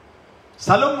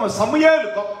 సమూయేలు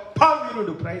గొప్ప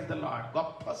వీరుడు. Praise the lord.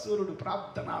 గొప్ప సూర్యుడు,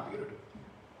 ప్రార్థనా వీరుడు.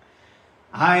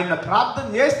 ఆయన ప్రార్థన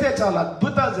చేస్తే చాలా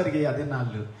అద్భుతాలు జరిగాయి ఆ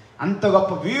దినాళ్ళు. అంత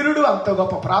గొప్ప వీరుడు, అంత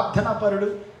గొప్ప ప్రార్థనా పరుడు,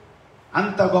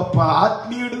 అంత గొప్ప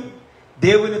ఆత్మీయుడు,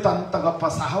 దేవునితో అంత గొప్ప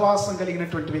సహవాసం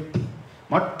కలిగినటువంటి వ్యక్తి.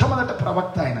 మొట్టమొదటి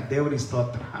ప్రవక్త ఆయన. దేవుని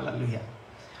స్తోత్రం. హల్లెలూయా.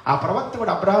 ఆ ప్రవక్త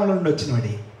కూడా అబ్రహాము నుండి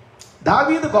వచ్చినవాడే.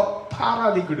 దావీదు గొప్ప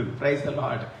ఆరాధికుడు. Praise the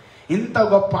lord. ఇంత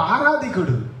గొప్ప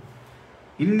ఆరాధికుడు,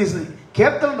 ఇన్ని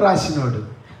కీర్తనలు రాసినవాడు,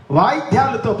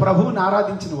 వాయిద్యాలతో ప్రభువుని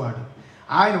ఆరాధించిన వాడు.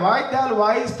 ఆయన వాయిద్యాలు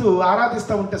వాయిస్తూ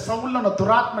ఆరాధిస్తూ ఉంటే సౌల్లో ఉన్న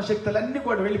దురాత్మ శక్తులన్నీ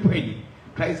కూడా వెళ్ళిపోయినాయి.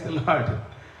 Praise the lord.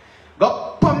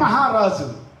 గొప్ప మహారాజు,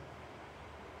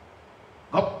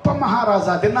 గొప్ప మహారాజు.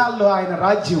 ఆ దినాల్లో ఆయన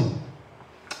రాజ్యం,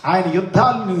 ఆయన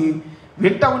యుద్ధాలని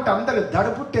వింటా ఉంటే అందరికి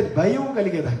దడపుట్టేది, భయం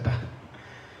కలిగేదంట.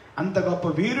 అంత గొప్ప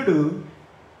వీరుడు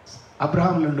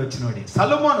అబ్రహాము నుండి వచ్చినవాడే.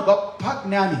 సొలొమోను గొప్ప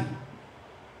జ్ఞాని,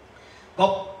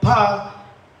 గొప్ప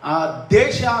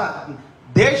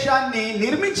దేశాన్ని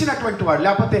నిర్మించినటువంటి వాడు,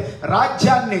 లేకపోతే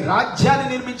రాజ్యాన్ని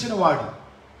నిర్మించిన వాడు,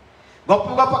 గొప్ప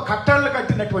గొప్ప కట్టడలు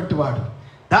కట్టినటువంటి వాడు.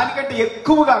 దానికంటే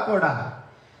ఎక్కువగా కూడా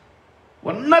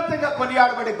ఉన్నతంగా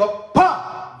కొనియాడబడే గొప్ప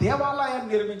దేవాలయాన్ని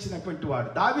నిర్మించినటువంటి వాడు.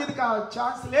 దావీదుకి ఆ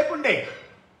ఛాన్స్ లేకుండే.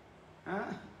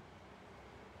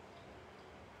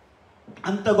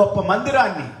 అంత గొప్ప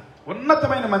మందిరాన్ని,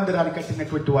 ఉన్నతమైన మందిరాన్ని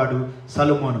కట్టినటువంటి వాడు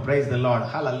సొలొమోను. Praise the lord.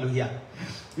 హల్లెలూయా.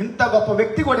 ఇంత గొప్ప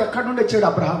వ్యక్తి కూడా ఎక్కడి నుండి వచ్చాడు?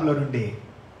 అబ్రహాంలో నుండి.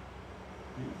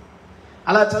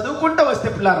 అలా చదువుకుంటూ వస్తే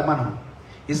పిల్లారు, మనం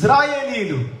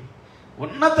ఇశ్రాయేలీయులు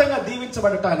ఉన్నతంగా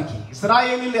దీవించబడటానికి,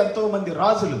 ఇశ్రాయేలీయులు ఎంతో మంది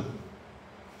రాజులు,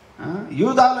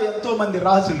 యూదాలో ఎంతో మంది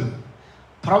రాజులు,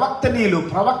 ప్రవక్తనీయులు,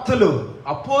 ప్రవక్తలు,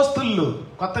 అపోస్తులు,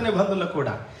 కొత్త నిబంధనలు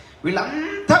కూడా,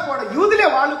 వీళ్ళంతా కూడా యూదులే.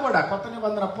 వాళ్ళు కూడా కొత్త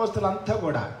నిబంధన అపోస్తులు అంతా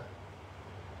కూడా.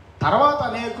 తర్వాత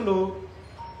అనేకులు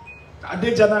అదే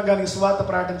జనాంగానికి సువార్త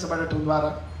ప్రకటించబడటం ద్వారా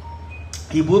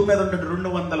ఈ భూమి మీద ఉన్న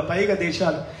 200 పైగా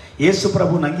దేశాలు యేసు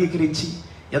ప్రభువుని అంగీకరించి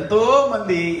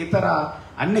ఎంతోమంది ఇతర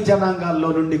అన్ని జనాంగాల్లో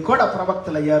నుండి కూడా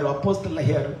ప్రవక్తలు అయ్యారు, అపోస్తులు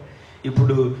అయ్యారు.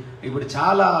 ఇప్పుడు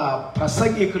చాలా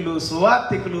ప్రసంగికులు,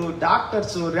 సువార్థికులు,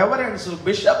 డాక్టర్స్, రెవరెండ్స్,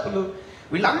 బిషప్లు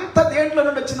వీళ్ళంతా దేంట్లో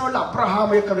నుండి వచ్చిన వాళ్ళు?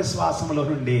 అబ్రహాము యొక్క విశ్వాసంలో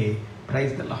నుండి.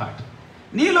 Praise the lord.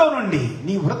 నీలో నుండి,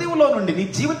 నీ హృదయంలో నుండి, నీ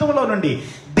జీవితంలో నుండి,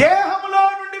 దేహంలో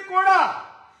నుండి కూడా,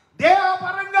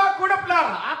 దేహపరంగా కూడా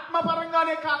పిల్లారా,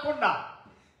 ఆత్మపరంగానే కాకుండా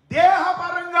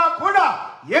దేహపరంగా కూడా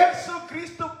యేసు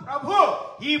క్రీస్తు ప్రభు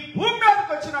ఈ భూమి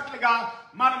మీదకి వచ్చినట్లుగా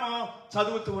మనము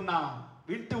చదువుతూ ఉన్నాం,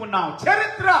 వింటూ ఉన్నాం.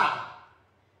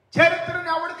 చరిత్రని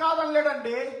ఎవడు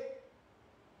కాదనలేడండి.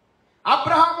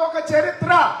 అబ్రహాం ఒక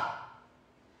చరిత్ర,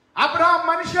 అబ్రహాం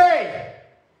మనిషే,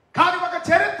 కానీ ఒక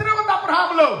చరిత్ర ఉంది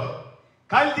అబ్రహాంలో.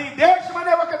 కల్దీ దేశం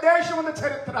అనే ఒక దేశం ఉంది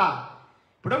చరిత్ర.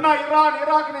 ఇప్పుడున్న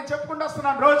ఇరాక్ నేను చెప్పుకుంటూ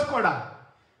వస్తున్నాను రోజు కూడా.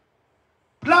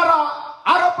 పిల్లారా,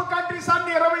 అరబ్ కంట్రీస్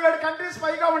అన్ని 27 కంట్రీస్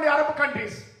పైగా ఉండే అరబ్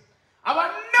కంట్రీస్,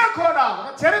 అవన్నీ కూడా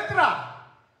ఒక చరిత్ర.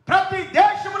 ప్రతి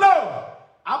దేశంలో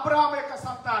అబ్రహాం యొక్క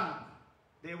సంతానం.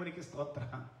 దేవునికి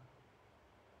స్తోత్రం.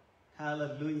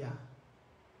 హల్లెలూయా.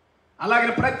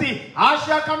 అలాగే ప్రతి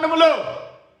ఆసియా ఖండములో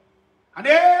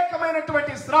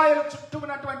అనేకమైనటువంటి ఇశ్రాయేలు చుట్టూ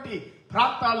ఉన్నటువంటి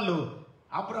ప్రాంతాల్లో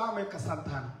అబ్రహాం యొక్క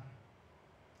సంతానం.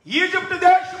 ఈజిప్ట్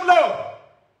దేశంలో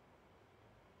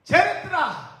చరిత్ర,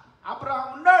 అబ్రహాం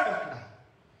ఉన్నాడు అక్కడ.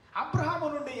 అబ్రహాము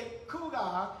నుండి ఎక్కువగా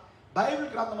బైబిల్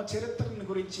గ్రంథం చరిత్రని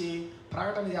గురించి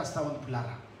ప్రకటన చేస్తా ఉంది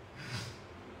పిల్లారా.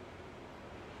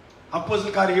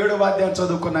 అపోస్తలుల కార్యం 7వ అధ్యాయం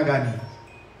చదువుకున్నా కానీ,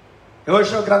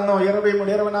 యోషువ గ్రంథం 23,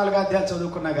 24 అధ్యాయాలు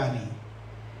చదువుకున్నా కానీ,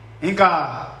 ఇంకా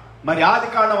మరి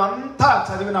ఆదికాండం అంతా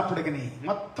చదివినప్పటికీ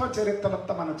మొత్తం చరిత్ర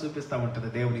అంతా మనం చూపిస్తూ ఉంటుంది.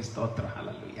 దేవుని స్తోత్రం.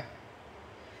 హల్లెలూయా.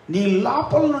 నీ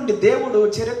లోపల నుండి దేవుడు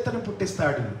చరిత్రను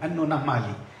పుట్టిస్తాడు అని నువ్వు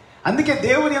నమ్మాలి. అందుకే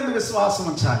దేవుని యందు విశ్వాసం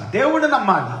ఉంచాలి, దేవుడిని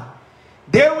నమ్మాలి.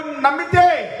 దేవుని నమ్మితే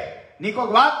నీకు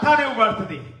ఒక వాగ్దానం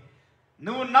ఇవ్వబడుతుంది.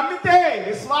 నువ్వు నమ్మితే,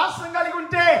 విశ్వాసం కలిగి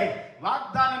ఉంటే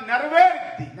వాగ్దానం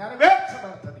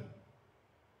నెరవేర్చబడుతుంది.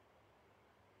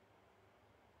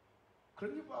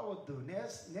 కృంగిపోవద్దు,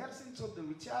 నీరసించొద్దు,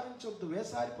 విచారించొద్దు,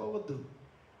 వేసారిపోవద్దు.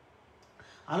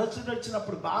 ఆలోచన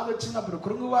వచ్చినప్పుడు, బాధ వచ్చినప్పుడు,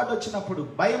 కృంగుబాటు వచ్చినప్పుడు,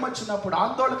 భయం వచ్చినప్పుడు,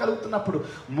 ఆందోళన కలుగుతున్నప్పుడు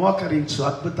మోకరించు,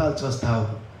 అద్భుతాలు చూస్తావు.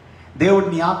 దేవుడు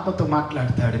నీ ఆత్మతో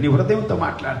మాట్లాడతాడు, నీ హృదయంతో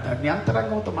మాట్లాడతాడు, నీ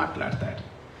అంతరంగంతో మాట్లాడతాడు.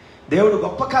 దేవుడు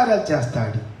గొప్ప కార్యాలు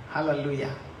చేస్తాడు.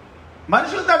 హల్లెలూయా.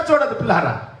 మనుషులు తట్టు చూడదు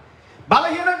పిల్లారా,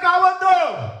 బలహీనం కావద్దు.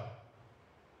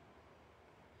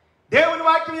 దేవుని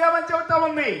వాక్యం ఏమని చెబుతా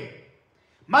ఉంది?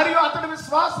 మరియు అతడు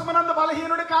విశ్వాసమునందు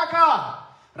బలహీనుడు కాక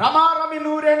రమారమి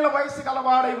 100 ఏళ్ల వయసు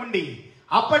గలవాడై ఉండి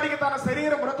అప్పటికి తన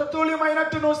శరీరం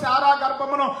మృతతుల్యమైనట్టును Sarah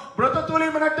గర్భమును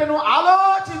మృతతుల్యమైనట్టును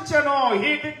ఆలోచించెను.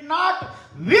 He did not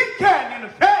weaken in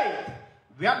faith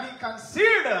when he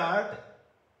considered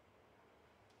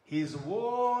his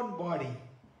own body.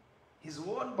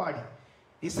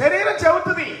 ఈ శరీరం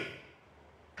చెబుతుంది,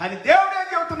 కానీ దేవుడు ఏం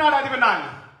చెబుతున్నాడు అది వినాలి.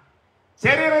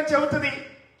 శరీరం చెబుతుంది,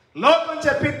 లోకం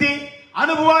చెప్పిద్ది,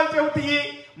 అనుభవాలు చెబుతాయి,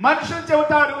 మనుషులు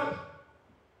చెబుతారు.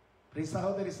 ప్రియ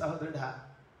సహోదరి సహోదరుడా,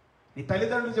 నీ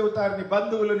తల్లిదండ్రులు చెబుతారు, నీ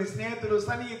బంధువులు, నీ స్నేహితులు,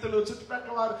 సన్నిహితులు,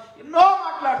 చుట్టుపక్కల వారు ఎన్నో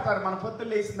మాట్లాడతారు. మన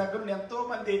పొద్దున్న లేచిన దగ్గర నుండి ఎంతో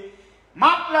మంది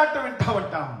మాట్లాడటం వింటూ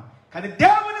ఉంటాం. కానీ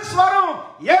దేవుని స్వరం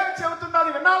ఏం చెబుతుందో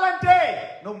అది వినాలంటే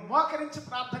నువ్వు మోకరించి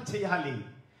ప్రార్థన చేయాలి.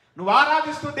 నువ్వు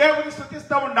ఆరాధిస్తూ దేవుని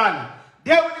స్తుతిస్తూ ఉండాలి.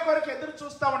 దేవుని కొరకు ఎదురు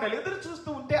చూస్తూ ఉండాలి. ఎదురు చూస్తూ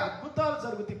ఉంటే అద్భుతాలు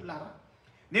జరుగుతాయి పిల్లారా.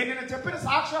 నేను చెప్పిన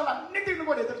సాక్ష్యాలు అన్నిటిని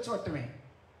కూడా ఎదురు చూడటమే.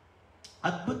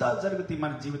 అద్భుతాలు జరుగుతాయి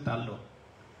మన జీవితాల్లో.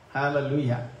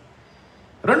 హల్లెలూయా.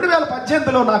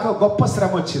 2018లో నాకు ఒక గొప్ప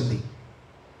శ్రమ వచ్చింది,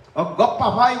 ఒక గొప్ప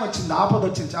అపాయం వచ్చింది, ఆపద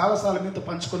వచ్చింది. చాలాసార్లు మీతో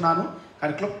పంచుకున్నాను,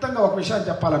 కానీ క్లుప్తంగా ఒక విషయం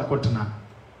చెప్పాలనుకుంటున్నాను.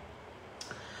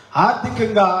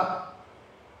 ఆర్థికంగా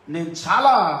నేను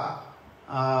చాలా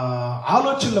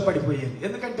ఆలోచనలో పడిపోయాను.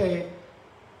 ఎందుకంటే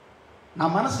నా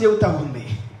మనసు చెబుతూ ఉంది,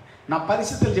 నా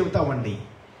పరిస్థితులు చెబుతూ ఉంది,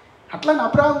 అట్లా నా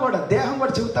అబ్రహాం కూడా దేహం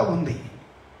కూడా చెబుతూ ఉంది.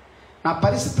 నా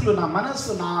పరిస్థితులు, నా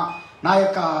మనస్సు, నా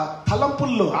యొక్క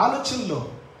తలంపుల్లో, ఆలోచనల్లో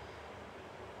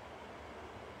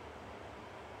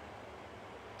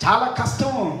చాలా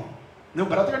కష్టము. నువ్వు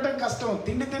బ్రతకటం కష్టం,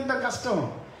 తిండి తినడం కష్టం,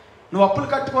 నువ్వు అప్పులు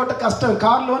కట్టుకోవటం కష్టం,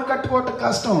 కారు లోన్ కట్టుకోవటం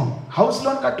కష్టం, హౌస్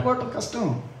లోన్ కట్టుకోవటం కష్టం.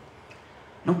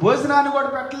 నువ్వు భోజనాన్ని కూడా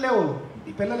పెట్టలేవు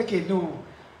ఈ పిల్లలకి.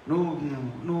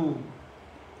 నువ్వు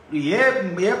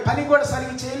ఏ పని కూడా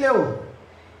సరిగ్గా చేయలేవు.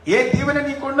 ఏ దీవెన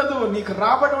నీకు ఉండదు, నీకు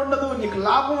రాబడి ఉండదు, నీకు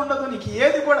లాభం ఉండదు, నీకు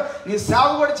ఏది కూడా, నీ సేవ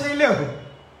కూడా చేయలేవు.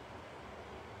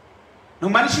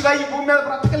 నువ్వు మనిషిగా ఈ భూమి మీద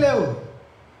బ్రతకలేవు.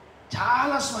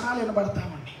 చాలా స్వరాలు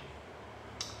వినబడతామండి.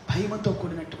 భయంతో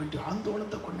కూడినటువంటి,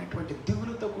 ఆందోళనతో కూడినటువంటి,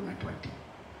 దిగులుతో కూడినటువంటి,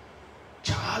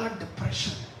 చాలా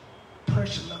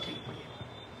డిప్రెషన్లోకి వెళ్ళిపోయాను.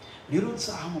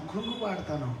 నిరుత్సాహము,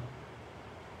 కృంగుబాటుతాను.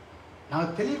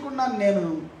 నాకు తెలియకుండా నేను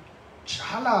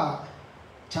చాలా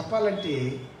చెప్పాలంటే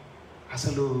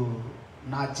అసలు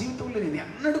నా జీవితంలో నేను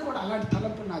ఎన్నడూ కూడా అలాంటి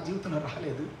తలంపులు నా జీవితంలో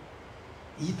రాలేదు.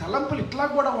 ఈ తలంపులు ఇట్లా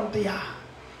కూడా ఉంటాయా,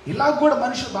 ఇలా కూడా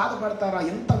మనుషులు బాధపడతారా,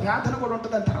 ఎంత వేదన కూడా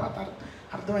ఉంటుందని తర్వాత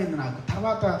అర్థమైంది నాకు.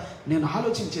 తర్వాత నేను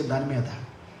ఆలోచించే దాని మీద,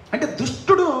 అంటే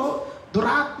దుష్టుడు,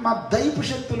 దురాత్మ, దైపు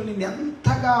శక్తులు నిన్ను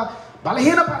ఎంతగా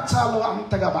బలహీనపరచాలో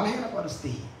అంతగా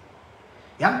బలహీనపరుస్తాయి,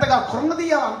 ఎంతగా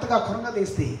కృంగదీయాలో అంతగా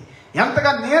కృంగదీస్తాయి,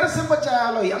 ఎంతగా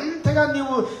నీరసింపచేయాలో, ఎంతగా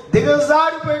నీవు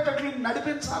దిగజారిపోయేటట్లు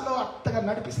నడిపించాలో అంతగా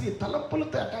నడిపిస్తే నీ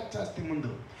తలంపులతో అటాక్ చేస్తాయి.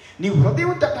 ముందు నీ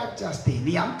హృదయంతో అటాక్ చేస్తాయి,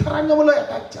 నీ అంతరంగంలో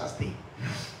అటాక్ చేస్తాయి.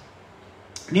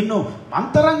 నిన్ను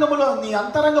అంతరంగంలో నీ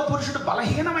అంతరంగ పురుషుడు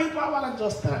బలహీనమైపోవాలని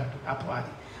చూస్తాడు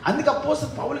అపవాది. అందుకే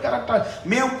అపోస్తలుడు పౌలు గారు అంటారు,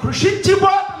 మేము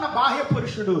కృషించిపోతున్న బాహ్య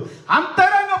పురుషుడు,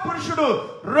 అంతరంగ పురుషుడు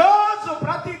రోజు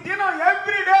ప్రతి దినం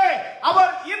every day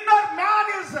our inner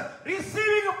man is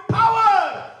receiving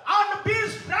power and be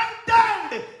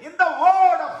strengthened in the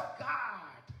word of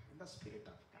God, in the spirit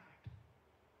of God.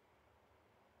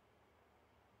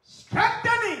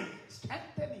 Strengthening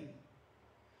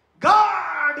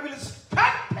God will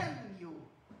strengthen you.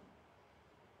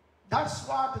 That's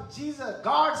what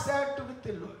God said to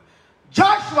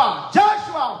Joshua,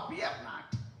 fear not,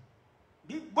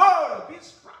 be bold, be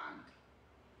strong.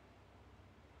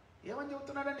 ఏమని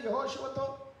చెబుతున్నాడండి యెహోషువతో?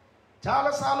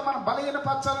 చాలాసార్లు మనం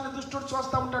బలహీనపరచాలని దుష్టుడు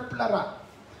చూస్తూ ఉంటాడు పిల్లరా.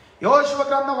 యెహోషువ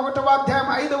గ్రంథం 1వ అధ్యాయం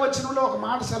 5వ వచనంలో ఒక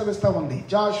మాట సెలవిస్తూ ఉంది.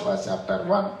 Joshua chapter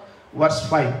 1 verse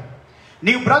 5.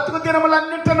 నీ బ్రతుకు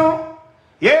దినములన్నిటను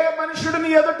ఏ మనుషుడు నీ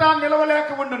ఎదుట నిలవలేక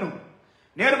ఉండును,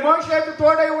 నేను మోషేకు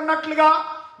తోడై ఉన్నట్లుగా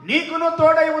నీకును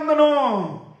తోడై ఉందును.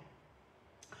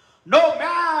 No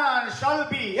man shall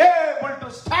be able to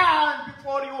stand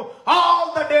before you all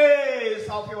the days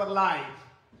of your life.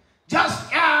 Just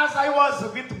as I was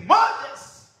with Moses,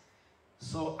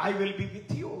 so I will be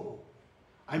with you.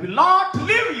 I will not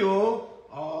leave you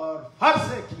or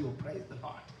forsake you. Praise the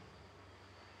Lord.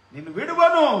 నిన్ను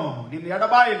విడువను, నిన్ను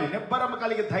ఎడబాయను, నిబ్బరము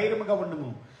కలిగి ధైర్యముగా ఉండుము.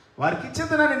 వారికి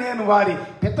ఇచ్చేదనని నేను వారి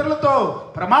పితరులతో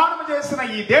ప్రమాణము చేసిన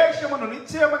ఈ దేశమును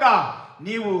నిశ్చయముగా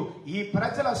నీవు ఈ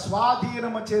ప్రజల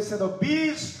స్వాధీనము చేసేదో. Be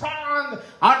strong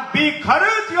and be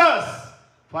courageous,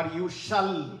 for you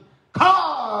shall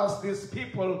cause this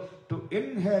people to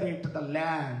inherit the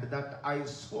land that I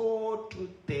swore to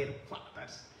their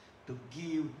fathers to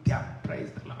give them.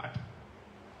 Praise the Lord.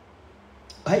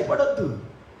 భయపడొద్దు.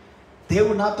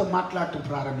 దేవుడు నాతో మాట్లాడటం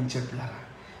ప్రారంభించాడు,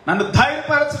 నన్ను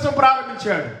ధైర్యపరచడం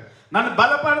ప్రారంభించాడు, నన్ను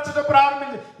బలపరచడం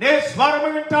ప్రారంభించాడు. నే స్వరము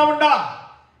వింటా ఉండా.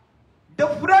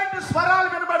 డిఫరెంట్ స్వరాలు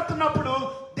వినబడుతున్నప్పుడు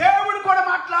దేవుడు కూడా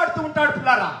మాట్లాడుతూ ఉంటాడు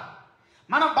పిల్లరా.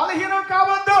 మనం బలహీనం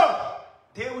కావద్దు.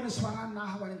 దేవుని స్వరాన్ని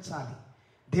ఆహ్వానించాలి,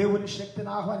 దేవుని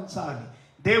శక్తిని ఆహ్వానించాలి,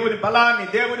 దేవుని బలాన్ని,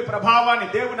 దేవుని ప్రభావాన్ని,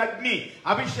 దేవుని అగ్ని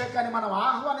అభిషేకాన్ని మనం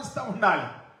ఆహ్వానిస్తూ ఉండాలి,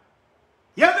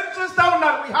 ఎదురు చూస్తూ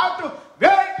ఉండాలి. We have to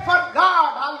wait for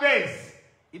God always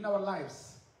in our lives.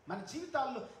 మన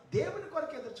జీవితాల్లో దేవుని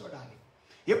కొరకు ఎదురు చూడాలి.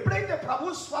 ఎప్పుడైతే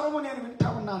ప్రభు స్వరము నేను వింటా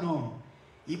ఉన్నానో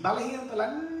ఈ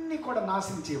బలహీనతలన్నీ కూడా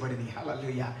నాశనం చేయబడినాయి.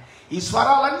 హల్లెలూయా. ఈ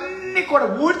స్వరాలన్నీ కూడా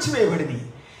ఊడ్చివేయబడినాయి.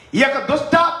 ఈ యొక్క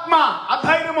దుష్టాత్మ,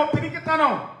 అధైర్యము,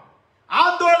 పిరికితనం,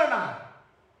 ఆందోళన,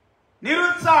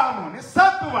 నిరుత్సాహము,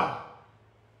 నిస్సత్తువ,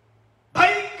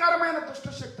 భయంకరమైన దుష్ట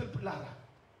శక్తులు పిల్లారా.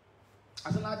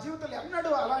 అసలు నా జీవితంలో ఎన్నడూ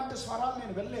అలాంటి స్వరాలు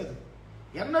నేను వెళ్ళలేదు.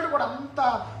 ఎన్నడూ కూడా అంత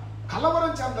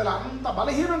కలవరం చెందాలి, అంత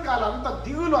బలహీనం కాలి, అంత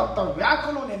దిగులు, అంత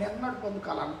వ్యాకులు నేను ఎన్నడూ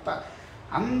పొందుకోవాలి.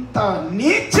 అంత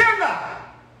నీచంగా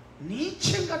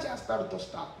చేస్తాడు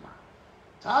దుష్టాత్మ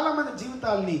చాలామంది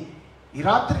జీవితాల్ని. ఈ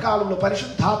రాత్రి కాలంలో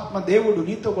పరిశుద్ధాత్మ దేవుడు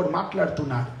నీతో కూడా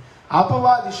మాట్లాడుతున్నాడు.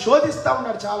 అపవాది శోధిస్తూ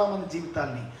ఉన్నాడు చాలామంది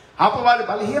జీవితాల్ని. అపవాది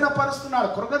బలహీనపరుస్తున్నాడు,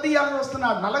 కృంగదీయాలని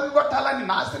వస్తున్నాడు, నలగొట్టాలని,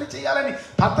 నాశనం చేయాలని,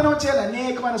 పతనం చేయాలని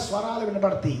అనేకమైన స్వరాలు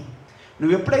వినబడతాయి.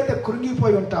 నువ్వు ఎప్పుడైతే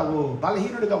కృంగిపోయి ఉంటావో,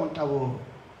 బలహీనుడిగా ఉంటావో,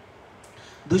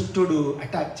 దుష్టుడు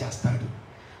అటాక్ చేస్తాడు.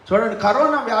 చూడండి,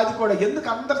 కరోనా వ్యాధి కూడా ఎందుకు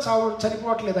అందరు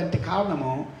చనిపోవట్లేదంటే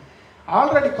కారణము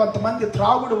ఆల్రెడీ కొంతమంది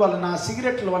త్రాగుడు వలన,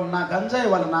 సిగరెట్ల వలన, గంజాయి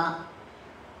వలన,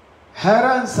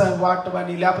 హెరాన్స్ వాడటం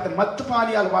అని, లేకపోతే మత్తు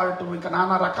పానీయాలు వాడటం, ఇంకా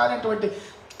నానా రకాలైనటువంటి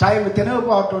టైం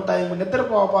తినకపోవటం, టైం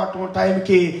నిద్రపోవటం,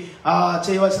 టైంకి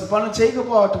చేయవలసిన పనులు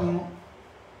చేయకపోవటము,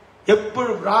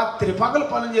 ఎప్పుడు రాత్రి పగలు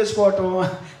పనులు చేసుకోవటం,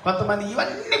 కొంతమంది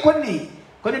ఇవన్నీ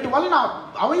కొన్నిటి వలన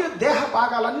దేహ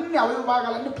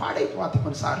భాగాలన్నీ పాడైపోతాయి.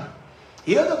 కొన్నిసార్లు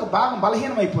ఏదో ఒక భాగం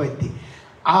బలహీనమైపోయింది.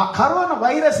 ఆ కరోనా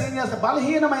వైరస్ ఏం చేస్తే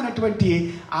బలహీనమైనటువంటి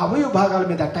ఆ అవయవ భాగాల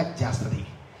మీద అటాక్ చేస్తుంది.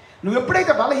 నువ్వు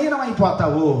ఎప్పుడైతే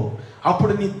బలహీనమైపోతావో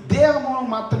అప్పుడు నీ దేహము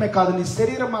మాత్రమే కాదు, నీ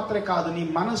శరీరం మాత్రమే కాదు, నీ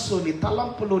మనస్సు, నీ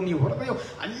తలంపులు, నీ హృదయం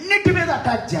అన్నిటి మీద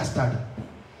అటాక్ చేస్తాడు.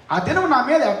 ఆ దినం నా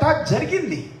మీద అటాక్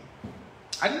జరిగింది.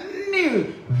 అన్ని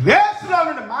వేసులో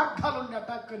నుండి, మార్గాల నుండి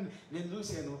అటాక్ నేను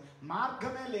చూశాను.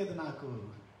 మార్గమే లేదు, నాకు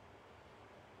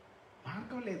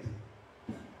మార్గం లేదు.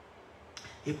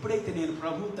 ఎప్పుడైతే నేను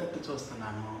ప్రభువు తట్టు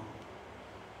చూస్తున్నానో,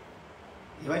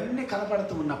 ఇవన్నీ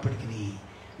కనపడుతూ ఉన్నప్పటికీ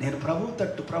నేను ప్రభువు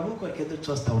తట్టు, ప్రభు కొరకు ఎదురు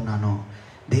చూస్తూ ఉన్నాను,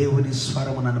 దేవుని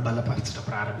స్వరము నన్ను బలపరచడం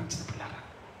ప్రారంభించిన పిల్లరా.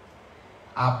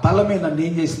 ఆ బలమే నన్ను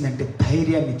ఏం చేసిందంటే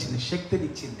ధైర్యాన్ని ఇచ్చింది,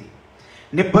 శక్తినిచ్చింది,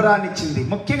 నిబ్బరాన్ని ఇచ్చింది.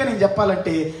 ముఖ్యంగా నేను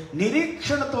చెప్పాలంటే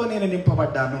నిరీక్షణతో నేను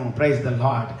నింపబడ్డాను. Praise the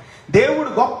lord. దేవుడు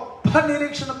గొప్ప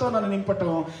నిరీక్షణతో నన్ను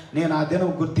నింపటం నేను ఆ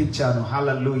దినం గుర్తించాను.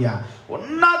 హల్లెలూయా.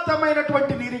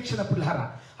 ఉన్నతమైనటువంటి నిరీక్షణ పిల్లరా.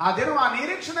 ఆ దినం ఆ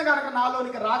నిరీక్షణ కనుక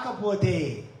నాలోనికి రాకపోతే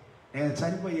నేను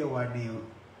చనిపోయేవాడిని.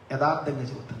 యథార్థంగా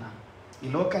చెబుతున్నాను. ఈ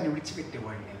లోకాన్ని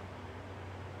విడిచిపెట్టేవాడిని. నేను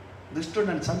దుష్టుడు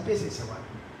నన్ను చంపేసేసేవాడు,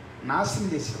 నాశనం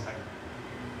చేసేవాడు.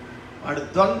 వాడు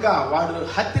దొంగ, వాడు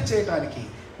హత్య చేయడానికి,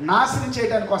 నాశనం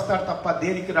చేయడానికి వస్తాడు తప్ప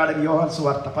దేనికి రాడని యోహాను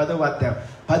సువార్త 10వ అధ్యాయం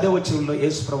 10వ వచనంలో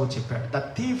యేసు ప్రభువు చెప్పాడు. The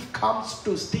thief comes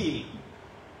to steal,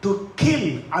 to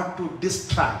kill and to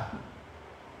destroy.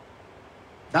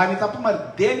 దాని తప్ప మరి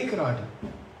దేనికి రాడు.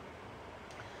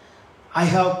 I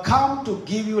have come to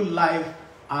give you life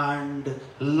and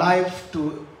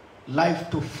life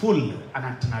to full అని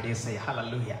అంటున్నాడు యేసయ్య.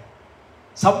 హల్లెలూయా.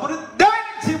 సమృద్ధమైన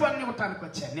జీవాన్ని ఇవ్వటానికి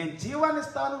వచ్చాను. నేను జీవాన్ని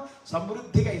ఇస్తాను,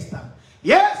 సమృద్ధిగా ఇస్తాను.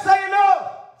 యేసయ్యలో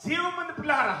జీవం ఉంది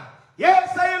పిల్లారా.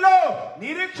 యేసయ్యలో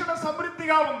నిరీక్షణ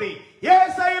సమృద్ధిగా ఉంది.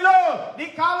 యేసయ్యలో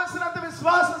నీకు కావలసినంత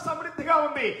విశ్వాసం సమృద్ధిగా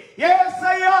ఉంది.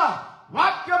 యేసయ్య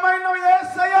వాక్యమైన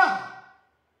యేసయ్య.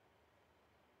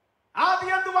 ఆది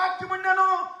యందు వాక్యం ఉండెను,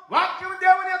 వాక్యం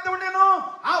దేవుని యొద్ద ఉండెను,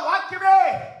 ఆ వాక్యమే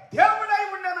దేవుడై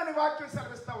ఉండెనని వాక్యం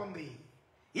సెలవిస్తా ఉంది.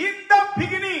 In the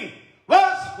beginning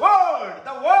was word,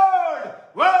 the word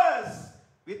was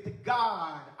with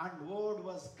God and word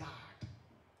was God.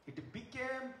 It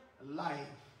became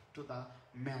life to the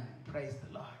men. Praise the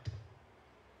Lord.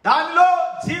 దానిలో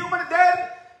జీవమని there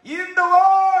in the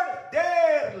word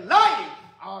there life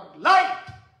or light.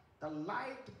 The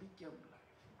light became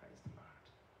life. Praise the Lord.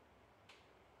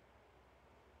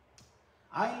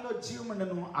 ఆయనలో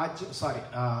జీవమనను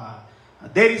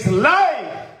there is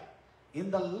life in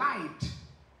the light.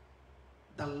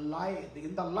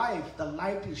 In the life, the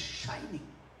light is shining.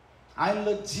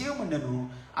 ఆయనలో జీవం ఉండెను,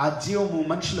 ఆ జీవము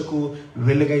మనుషులకు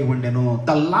వెలుగై ఉండెను.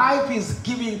 The life is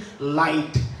giving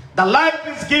light. The life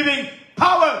is giving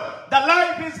power. The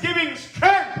life is giving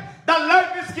strength. The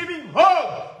life is giving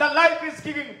hope. The life is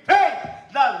giving faith.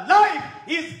 The life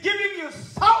is giving you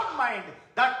sound mind.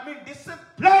 That means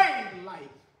disciplined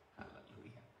life.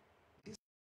 Hallelujah.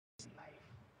 Disciplined life.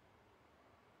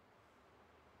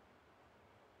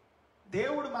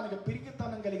 దేవుడు మనకు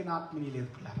పిరికితనం కలిగిన ఆత్మని లేదు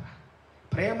పిల్లరా.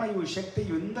 ప్రేమయు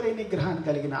శక్తియు ఇంద్రియ నిగ్రహాన్ని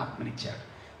కలిగిన ఆత్మనిచ్చాడు.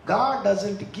 God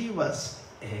doesn't give us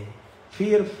a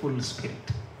fearful spirit,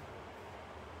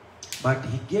 but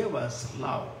He gave us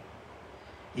love.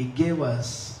 He gave us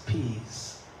peace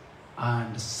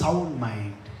and sound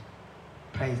mind.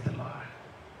 Praise the Lord.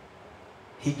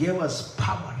 He gave us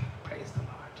power. Praise the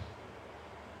Lord.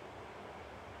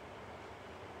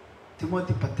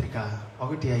 Timothy పత్రిక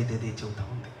 1:5 చెబుతా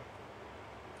ఉంది.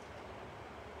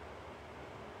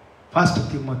 1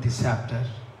 Timothy chapter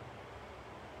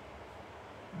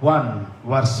 1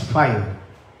 verse 5.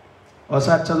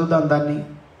 ఒకసారి చదువుదాం దాన్ని.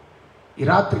 ఈ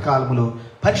రాత్రి కాలములో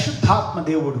పరిశుద్ధాత్మ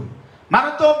దేవుడు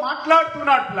మనతో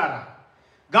మాట్లాడుతున్నాడు పిల్లారా.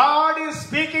 God is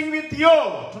speaking with you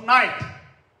tonight.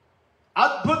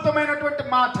 అద్భుతమైనటువంటి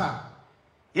మాట.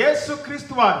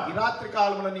 యేసుక్రీస్తు వారు ఈ రాత్రి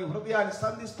కాలములో నీ హృదయాన్ని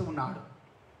సంధిస్తూ ఉన్నాడు,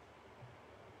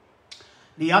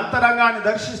 నీ అంతరంగాన్ని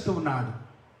దర్శిస్తూ ఉన్నాడు.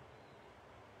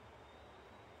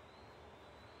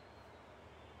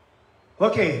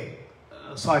 ఓకే,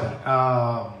 సారీ,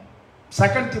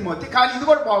 2 తిమోతి, కానీ ఇది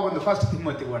కూడా బాగుంది. 1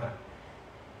 తిమోతి కూడా,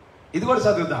 ఇది కూడా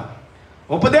చదువుదాం.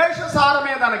 ఉపదేశ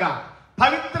సారమేదనగా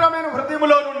పవిత్రమైన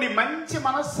హృదయములో నుండి, మంచి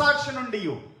మనస్సాక్షి నుండి,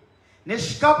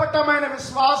 నిష్కపటమైన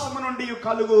విశ్వాసము నుండి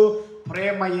కలుగు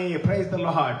ప్రేమయే. Praise the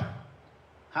lord.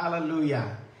 హల్లెలూయా.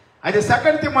 అయితే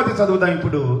 2 తిమోతి చదువుదాం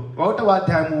ఇప్పుడు. 1వ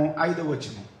అధ్యాయము 5వ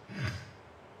వచనం.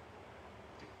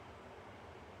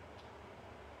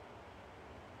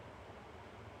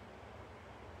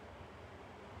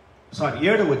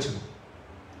 7వ వచనం,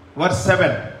 వర్స్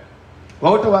 7.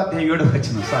 1వ అధ్యాయం 7వ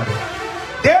వచనం.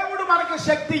 దేవుడు మనకు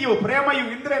శక్తియు ప్రేమయు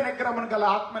ఇంద్రియ నిగ్రహమును గల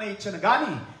ఆత్మని ఇచ్చను,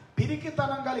 గాని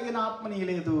పిరికితనం కలిగిన ఆత్మని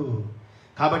లేదు.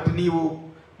 కాబట్టి నీవు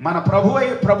మన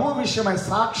ప్రభు విషయమై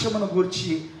సాక్ష్యమును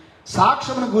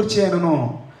గూర్చి అయినను,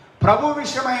 ప్రభు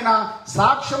విషయమైన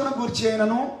సాక్ష్యమును గూర్చి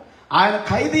అయినను, ఆయన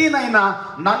ఖైదీనైన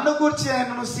నన్ను గూర్చి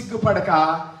అయినను సిగ్గుపడక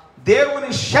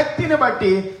దేవుని శక్తిని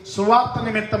బట్టి సువార్త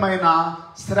నిమిత్తమైన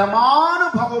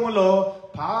శ్రమానుభవములో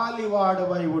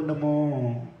పాలివాడవై ఉండము.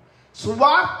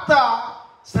 సువార్త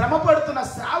శ్రమ పడుతున్న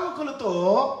సేవకులతో,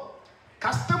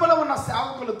 కష్టములో ఉన్న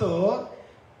సేవకులతో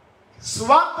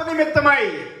స్వార్థ నిమిత్తమై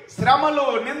శ్రమలు,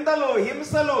 నిందలు,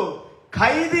 హింసలు,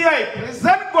 ఖైదీ అయి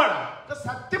ప్రిజన్ కూడా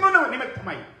సత్యమును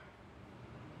నిమిత్తమై,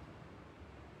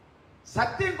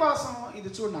 సత్యం కోసం, ఇది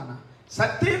చూడనా,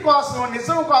 సత్యం కోసం,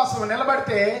 నిజం కోసం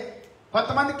నిలబడితే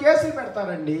కొంతమంది కేసులు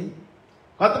పెడతారండి,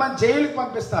 కొంతమంది జైలుకి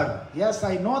పంపిస్తారు. Yes,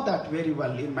 I know that very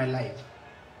well in my life.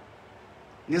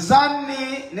 నిజాన్ని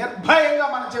నిర్భయంగా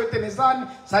మనం చెబితే, నిజాన్ని,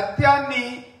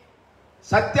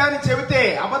 సత్యాన్ని చెబితే,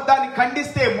 అబద్ధాన్ని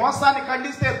ఖండిస్తే, మోసాన్ని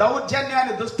ఖండిస్తే,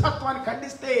 దౌర్జన్యాన్ని, దుష్టత్వాన్ని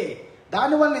ఖండిస్తే,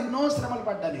 దానివల్ల ఎన్నో శ్రమలు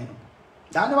పడ్డా నేను.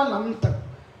 దానివల్ల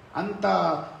అంత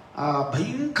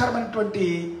భయంకరమైనటువంటి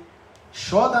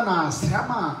శోధన,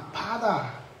 శ్రమ, బాధ,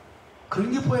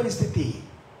 కృంగిపోయిన స్థితి.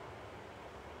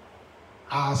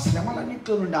 ఆ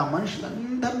శ్రమలన్నింటి నుండి, ఆ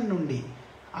మనుషులందరి నుండి,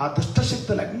 ఆ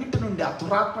దుష్టశక్తులన్నిటి నుండి, ఆ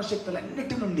దురాత్మ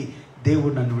శక్తులన్నిటి నుండి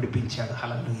దేవుడు నన్ను విడిపించాడు.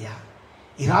 హల్లెలూయా.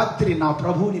 ఈ రాత్రి నా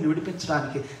ప్రభువు నిన్ను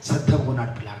విడిపించడానికి సిద్ధంగా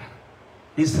ఉన్నాడు. పిల్లారా,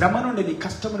 నీ శ్రమ నుండి, నీ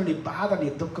కష్టం నుండి, బాధ, నీ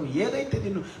దుఃఖం ఏదైతే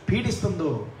నిన్ను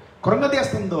పీడిస్తుందో,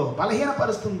 కృంగదీస్తుందో,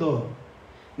 బలహీనపరుస్తుందో,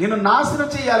 నిన్ను నాశనం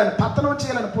చేయాలని, పతనం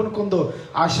చేయాలని పూనుకుందో,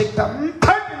 ఆ శక్తి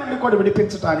అంతటి నుండి కూడా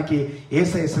విడిపించడానికి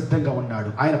యేసయ్య సిద్ధంగా ఉన్నాడు.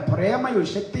 ఆయన ప్రేమయు,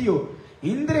 శక్తియు,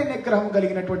 ఇంద్రియ నిగ్రహం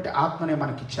కలిగినటువంటి ఆత్మనే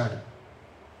మనకిచ్చాడు.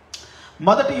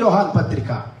 మొదటి యోహాను పత్రిక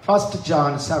 1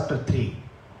 John chapter 3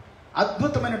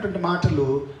 అద్భుతమైనటువంటి మాటలు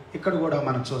ఇక్కడ కూడా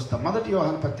మనం చూస్తాం. మొదటి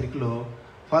యోహాను పత్రికలో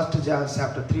 1 John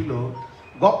chapter 3లో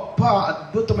గొప్ప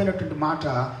అద్భుతమైనటువంటి మాట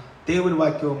దేవుని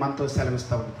వాక్యం మనతో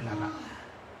సెలవిస్తా ఉంది. పిల్లల,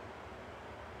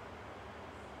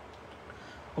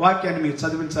 వాక్యాన్ని మీరు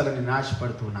చదివించాలని నేను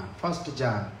ఆశపడుతున్నాను. 1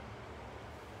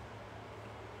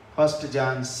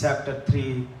 John chapter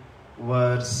 3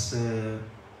 verse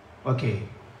ఓకే,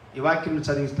 ఈ వాక్యం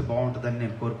చదివిస్తే బాగుంటుందని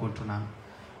నేను కోరుకుంటున్నాను.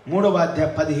 3వ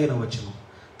అధ్యాయం 15వ వచనం.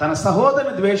 తన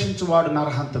సహోదరుని ద్వేషించేవాడు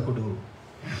నరహంతకుడు.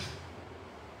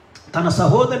 తన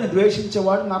సహోదరుని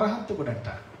ద్వేషించేవాడు నరహంతకుడు అంట.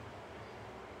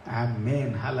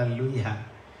 ఆమేన్, హల్లెలూయా.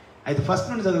 అయితే ఫస్ట్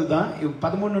నుండి చదువుదాం.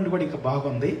 13 నుండి కూడా ఇంకా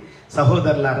బాగుంది.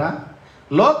 సహోదరులారా,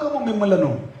 లోకము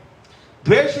మిమ్ములను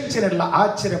ద్వేషించినట్లా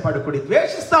ఆశ్చర్యపడకుడి.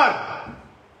 ద్వేషిస్తారు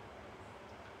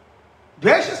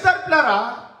పిల్లారా.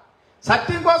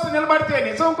 సత్యం కోసం నిలబడితే,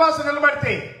 నిజం కోసం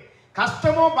నిలబడితే,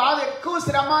 కష్టము, బాధ, ఎక్కువ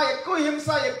శ్రమ, ఎక్కువ హింస,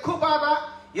 ఎక్కువ బాధ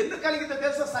ఎందుకు కలిగితే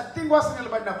తెలుసా? సత్యం కోసం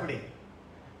నిలబడినప్పుడే.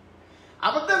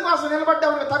 అబద్ధం కోసం నిలబడ్డా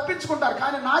తప్పించుకుంటారు,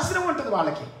 కానీ నాశనం ఉంటుంది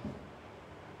వాళ్ళకి.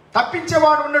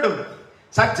 తప్పించేవాడు ఉండడు.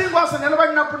 సత్యం కోసం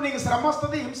నిలబడినప్పుడు నీకు శ్రమ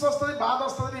వస్తుంది, హింస వస్తుంది, బాధ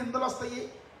వస్తుంది, నిందలు వస్తాయి,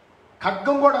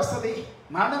 ఖడ్గం కూడా వస్తుంది,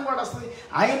 మరణం కూడా వస్తుంది.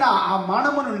 అయినా ఆ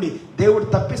మరణము నుండి దేవుడు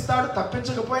తప్పిస్తాడు.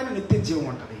 తప్పించకపోయినా నిత్య జీవం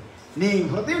ఉంటుంది. నీ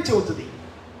హృదయం చెబుతుంది.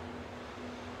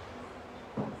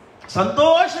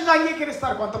 సంతోషంగా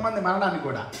అంగీకరిస్తారు కొంతమంది మరణాన్ని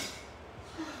కూడా.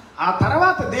 ఆ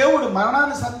తర్వాత దేవుడు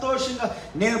మరణాన్ని సంతోషంగా,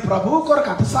 నేను ప్రభువు కొరకు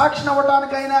హతసాక్షి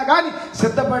అవ్వడానికైనా కానీ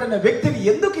సిద్ధపడిన వ్యక్తిని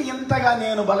ఎందుకు ఇంతగా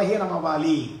నేను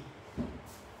బలహీనమవ్వాలి?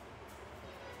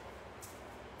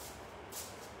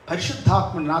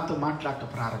 పరిశుద్ధాత్ముడు నాతో మాట్లాడటం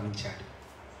ప్రారంభించాడు.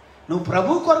 నువ్వు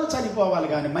ప్రభు కొరకు చనిపోవాలి,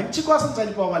 కానీ మంచి కోసం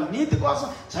చనిపోవాలి, నీతి కోసం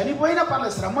చనిపోయినా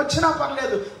పర్లేదు, శ్రమ వచ్చినా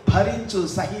పర్లేదు, భరించు,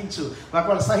 సహించు.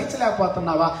 ఒకవేళ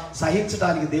సహించలేకపోతున్నావా,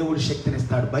 సహించడానికి దేవుడు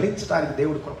శక్తినిస్తాడు, భరించడానికి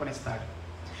దేవుడు కృపనిస్తాడు.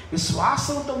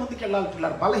 విశ్వాసంతో ముందుకెళ్ళాలి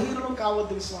పిల్లలు. బలహీనులు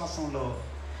కావద్దు విశ్వాసంలో.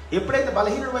 ఎప్పుడైతే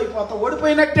బలహీనుడు అయిపోతావో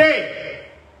ఓడిపోయినట్టే.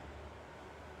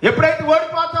 ఎప్పుడైతే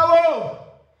ఓడిపోతావో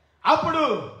అప్పుడు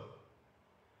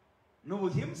నువ్వు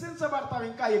హింసించబడతావు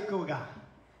ఇంకా ఎక్కువగా.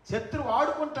 శత్రువు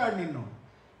ఆడుకుంటాడు నిన్ను.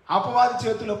 అపవాది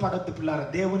చేతిలో పడొద్దు పిల్లారా.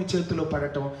 దేవుని చేతిలో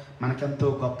పడటం మనకెంతో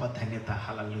గొప్ప ధన్యత.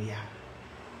 హల్లెలూయా.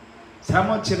 శ్రమ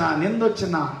వచ్చినా,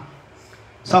 నిందొచ్చినా,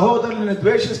 సహోదరులను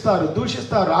ద్వేషిస్తారు,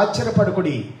 దూషిస్తారు,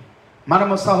 ఆశ్చర్యపడకుడి.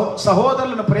 మనము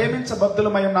సహోదరులను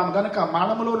ప్రేమించబద్ధులమై ఉన్నాము కనుక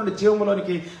మరణములో నుండి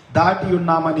జీవములోనికి దాటి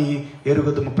ఉన్నామని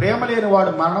ఎరుగుదుము. ప్రేమ లేని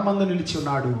వాడు మరణమందు నిలిచి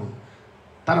ఉన్నాడు.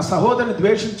 తన సహోదరుని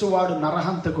ద్వేషించువాడు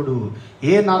నరహంతకుడు.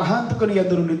 ఏ నరహంతకుని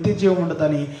ఎదురు నిత్య జీవం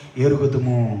ఉండదని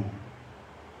ఎరుగుదుము.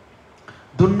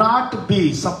 Do not be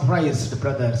surprised,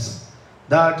 brothers,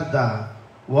 that the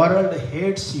world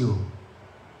hates you.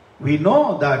 We know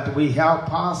that we have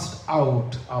passed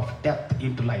out of death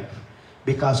into life,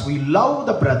 because we love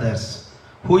the brothers.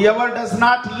 Whoever does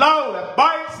not love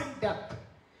abides in death.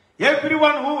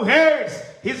 Everyone who hates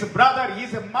his brother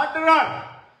is a murderer.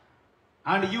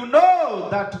 And you know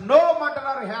that no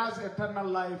murderer has eternal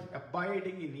life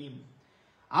abiding in him.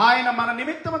 ఆయన మన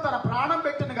నిమిత్తము తన ప్రాణం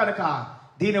పెట్టిన గనుక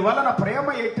దీని వలన ప్రేమ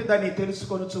ఎట్టిదని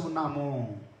తెలుసుకొనుచు ఉన్నాము.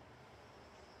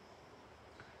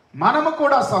 మనము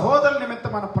కూడా సహోదరుల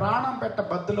నిమిత్తం మన ప్రాణం పెట్ట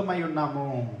బద్ధులమై ఉన్నాము.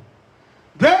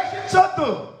 ద్వేషించొద్దు.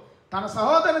 తన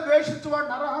సహోదరుని ద్వేషించువాడు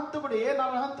నరహంతకుడు. ఏ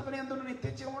నరహంతకుని యందు నిత్య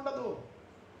జీవం ఉండదు.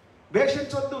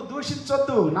 ద్వేషించొద్దు,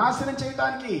 దూషించొద్దు, నాశనం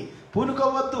చేయడానికి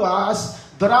పూనుకోవద్దు,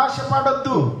 దురాశ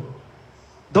పడొద్దు.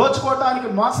 దోచుకోవటానికి,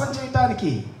 మోసం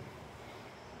చేయటానికి,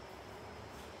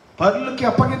 పరులకి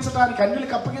అప్పగించడానికి,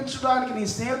 అన్యులకి అప్పగించడానికి, నీ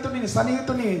స్నేహితుడిని, నీ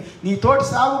సన్నిహితుడిని, నీ తోటి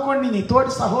సావుకుడిని, నీ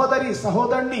తోటి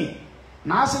సహోదరుడిని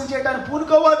నాశనం చేయడానికి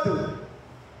పూనుకోవద్దు.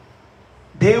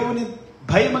 దేవుని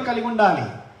భయం కలిగి ఉండాలి,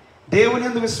 దేవుని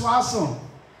యందు విశ్వాసం.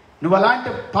 నువ్వు అలాంటి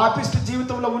పాపిష్టి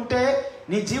జీవితంలో ఉంటే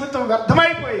నీ జీవితం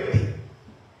వ్యర్థమైపోయింది,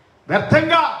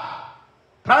 వ్యర్థంగా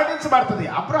ప్రకటించబడుతుంది.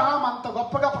 అబ్రహాం అంత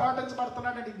గొప్పగా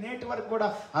ప్రకటించబడుతున్నాడంటే నేటి వరకు కూడా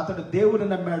అతడు దేవుని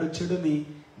నమ్మాడు, చెడుని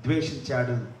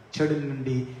ద్వేషించాడు, చెడు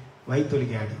నుండి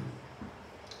వైతొలిగాడు,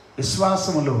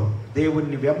 విశ్వాసములో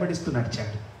దేవుణ్ణి వెంబడిస్తూ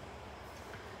నడిచాడు.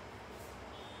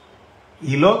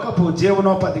 ఈ లోకపు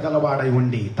జీవనోపాధి గలవాడై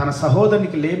ఉండి తన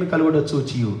సహోదరునికి లేమి కలుగుడో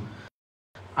చూచియు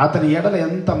అతని ఎడల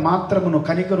ఎంత మాత్రమును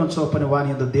కనికను చూపని వాని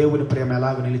యందు దేవుని ప్రేమ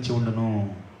ఎలాగ నిలిచి ఉండును.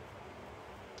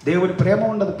 దేవుని ప్రేమ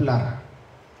ఉండదు పిల్లారా,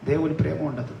 దేవుని ప్రేమ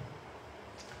ఉండదు.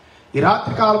 ఈ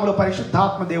రాత్రి కాలంలో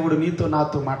పరిశుద్ధాత్మ దేవుడు నీతో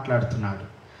నాతో మాట్లాడుతున్నాడు.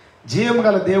 జీవము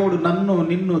గల దేవుడు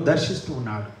నిన్ను దర్శిస్తూ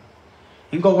ఉన్నాడు.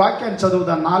 ఇంకో వాక్యాన్ని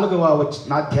చదువుదాం. 4వ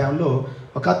అధ్యాయంలో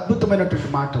ఒక అద్భుతమైనటువంటి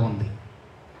మాట ఉంది.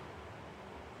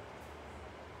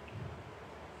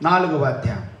 4వ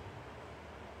అధ్యాయం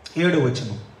 7వ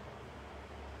వచనం,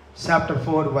 చాప్టర్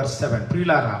 4:7.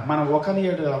 ప్రియులారా, మనం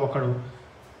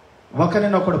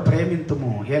ఒకరినొకడు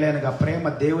ప్రేమింతుము, ఏలైనగా ప్రేమ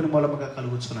దేవుని మూలముగా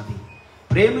కలుగుచున్నది.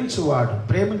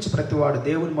 ప్రేమించు ప్రతివాడు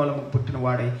దేవుని మూలము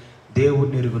పుట్టినవాడై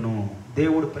దేవుని ఎరుగును.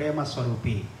 దేవుడు ప్రేమ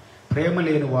స్వరూపి, ప్రేమ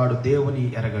లేనివాడు దేవుని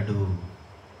ఎరగడు.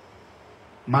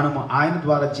 మనము ఆయన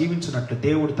ద్వారా జీవించినట్లు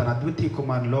దేవుడు తన అద్వితీయ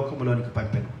కుమారుని లోకములోనికి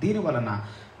పంపెను. దీని వలన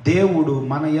దేవుడు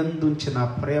మన యందుంచిన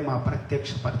ప్రేమ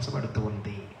ప్రత్యక్షపరచబడుతూ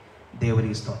ఉంది.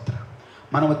 దేవునికి స్తోత్రం.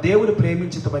 మనము దేవుడు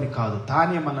ప్రేమించటమని కాదు,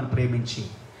 తానే మనల్ని ప్రేమించి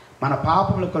మన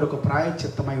పాపముల కొరకు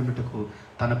ప్రాయశ్చిత్తమై ఉండుటకు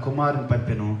తన కుమారుని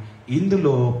పంపెను.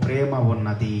 ఇందులో ప్రేమ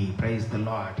ఉన్నది. ప్రైజ్ ద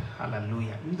లార్డ్,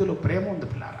 హల్లెలూయా. ఇందులో ప్రేమ ఉంది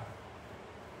పిల్లారా.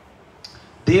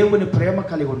 దేవుని ప్రేమ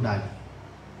కలిగి ఉండాలి.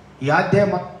 ఈ అధ్యాయం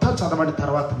మొత్తం చదవని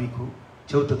తర్వాత మీకు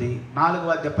చెబుతుంది. 4వ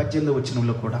అధ్యాయం 18వ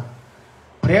వచనంలో కూడా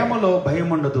ప్రేమలో భయం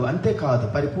ఉండదు. అంతేకాదు,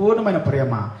 పరిపూర్ణమైన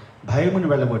ప్రేమ భయమును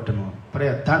వెళ్ళగొట్టును.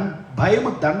 భయము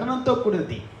దండనంతో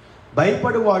కూడినది.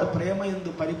 భయపడువాడు ప్రేమ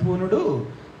యందు పరిపూర్ణుడు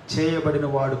చేయబడిన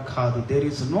వాడు కాదు. There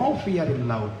is no fear in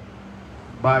love,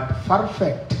 but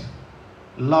perfect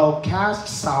love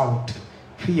casts out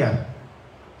fear.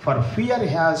 For fear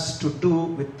has to do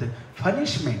with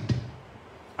punishment,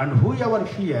 and whoever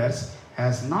fears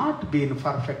has not been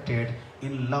perfected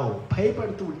in love.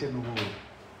 భయపడుతూ ఉంటే, నువ్వు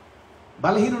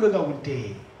బలహీనుడుగా ఉంటే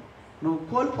నువ్వు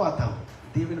కోల్పోతావు,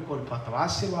 దేవుని కోల్పోతావు,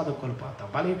 ఆశీర్వాదం కోల్పోతావు.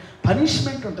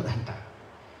 పనిష్మెంట్ ఉంటుందంట.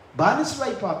 బానిసలు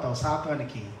అయిపోతావు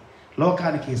సాతానికి,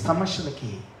 లోకానికి,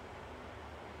 సమస్యలకి.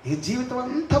 ఈ జీవితం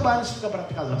అంతా బానిసలుగా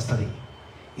బ్రతకాల్సి వస్తుంది.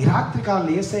 ఈ రాత్రి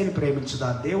కాలంలో యేసయ్యను ప్రేమించుదా,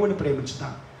 దేవుని ప్రేమించుదా.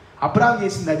 అబ్రాహాము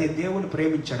చేసింది అదే, దేవుని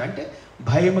ప్రేమించాడు. అంటే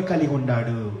భయము కలిగి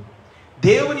ఉండాడు.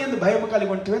 దేవుని యందు భయము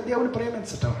కలిగి ఉంటే దేవుని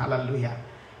ప్రేమించటం. హల్లెలూయా.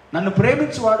 నన్ను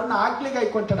ప్రేమించువాడు నా ఆజ్ఞగా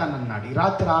అయికొంటాడు అని అన్నాడు. ఈ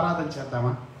రాత్రి ఆరాధన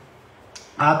చేద్దామా?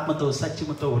 ఆత్మతో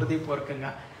సత్యముతో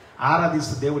హృదయపూర్వకంగా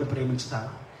ఆరాధిస్తూ దేవుని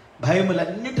ప్రేమించుతాను.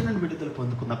 భయములన్నిటి నుండి విడుదల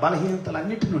పొందుకుందాం.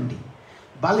 బలహీనతలన్నిటి నుండి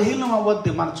బలహీనం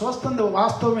అవ్వద్దు. మనం చూస్తుంది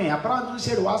వాస్తవమే. అబ్రాహాము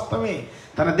చూసాడు, వాస్తవమే.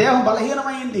 తన దేహం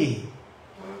బలహీనమైంది,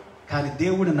 కానీ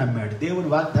దేవుడు నమ్మాడు, దేవుని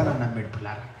వాగ్దానాన్ని నమ్మాడు.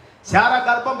 పిల్లారా, శారా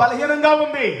గర్భం బలహీనంగా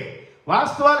ఉంది.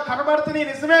 వాస్తవాలు కనబడుతున్నాయి,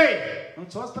 నిజమే.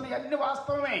 నువ్వు చూస్తున్న అన్ని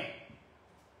వాస్తవమే.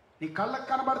 నీ కళ్ళకు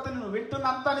కనబడుతుంది, నువ్వు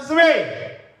వింటున్నంతా నిజమే.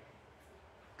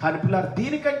 కానీ పిల్లారు,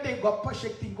 దీనికంటే గొప్ప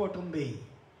శక్తి ఇంకోటి ఉంది.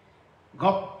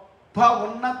 గొప్ప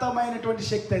ఉన్నతమైనటువంటి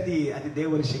శక్తి అది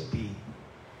దేవుని శక్తి.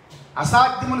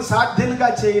 అసాధ్యములు సాధ్యంగా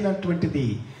చేయనటువంటిది.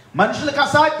 మనుషులకు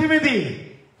అసాధ్యం ఇది,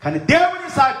 కానీ దేవుని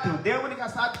సాధ్యం. దేవునికి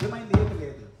అసాధ్యమైంది ఏది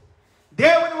లేదు.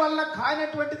 దేవుని వల్ల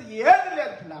కానటువంటిది ఏది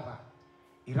లేదు పిల్లారా.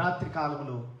 ఈ రాత్రి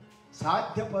కాలంలో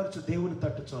సాధ్యపరచు దేవుని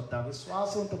తట్టు చూద్దాం.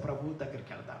 విశ్వాసంతో ప్రభువు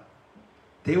దగ్గరికి వెళ్దాం.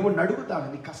 దేవుణ్ణి అడుగుతాను,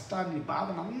 నీ కష్టాన్ని, నీ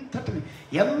బాధను అంతటిని,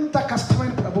 ఎంత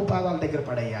కష్టమైన ప్రభు పాదాల దగ్గర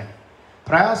పడేయాలి.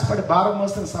 ప్రయాసపడి భారం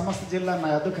మోస్తున్న సమస్త జిల్లా నా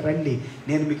ఎదుకు రండి,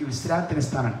 నేను మీకు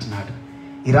విశ్రాంతినిస్తానంటున్నాడు.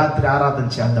 ఈ రాత్రి ఆరాధన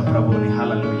చేద్దాం ప్రభువుని.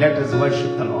 హల్లెలూయా. Let us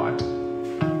worship the Lord.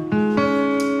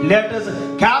 Let us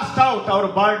cast out our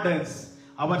burdens,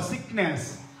 our sickness,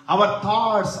 our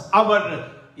thoughts, our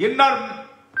inner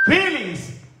feelings,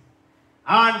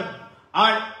 and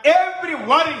every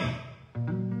worry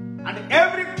and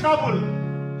every trouble,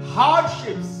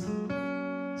 hardships,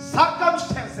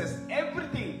 circumstances,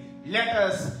 everything. Let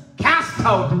us cast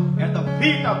out at the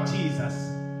feet of Jesus,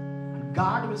 and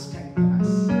God will strengthen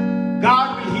us. God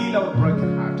will heal our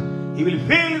broken heart. He will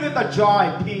fill with the joy,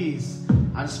 peace,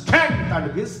 and strength, and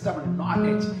wisdom and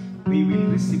knowledge. We will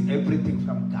receive everything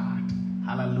from God.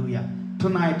 Hallelujah.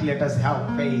 Tonight let us have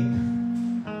faith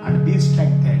and be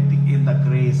strengthened in the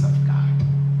grace of God.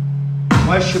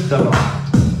 Worship the Lord.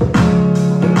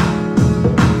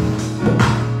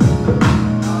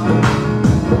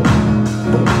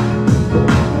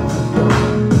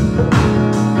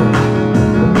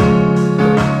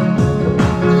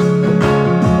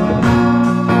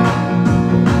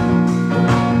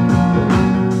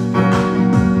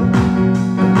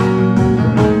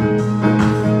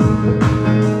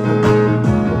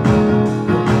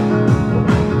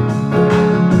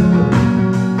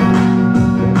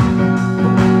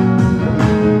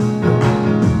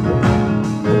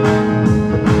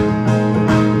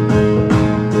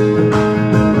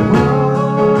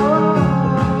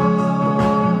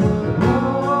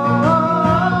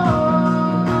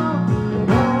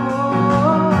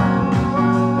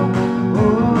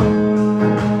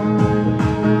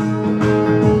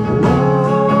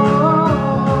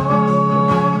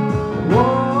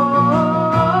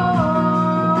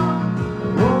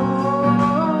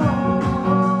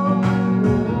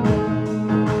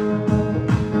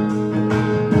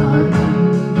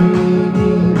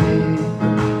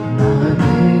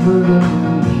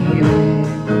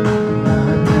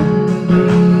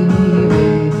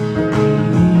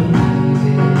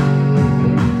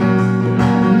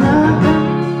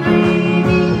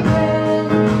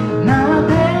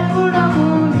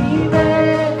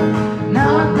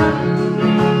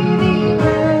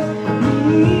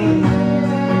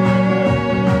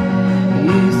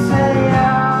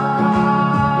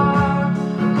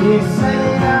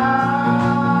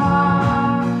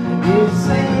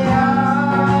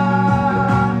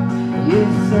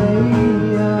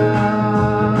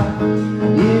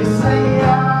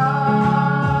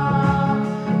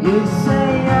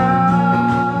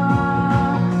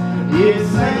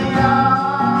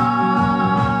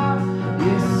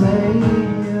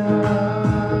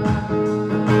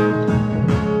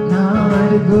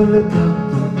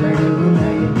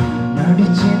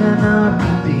 నడిచిన నా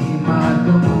ప్రతి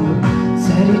మార్గము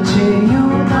సరిచేయు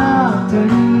నా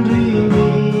తండ్రివి.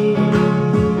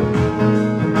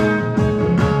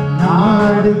 నా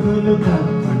అడుగులు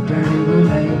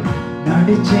తప్పటడుగులై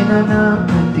నడిచిన నా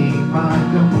ప్రతి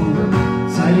మార్గము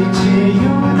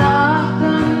సరిచేయు నా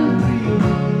తండ్రి.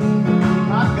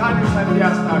 మార్గాన్ని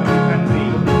సరిచేస్తాడు తండ్రి.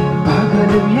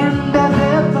 పగలు ఎండ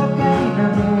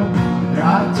దెబ్బకైనను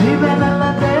రాత్రి వెనల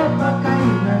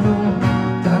దెబ్బకైనను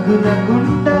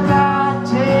తగులకుండగా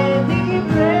చేని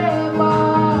ప్రేమ.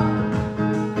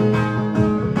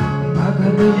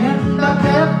 పగలు ఎండ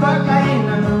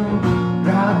దెబ్బకైనను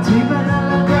రాత్రి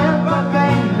వెనల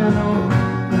దెబ్బకైనను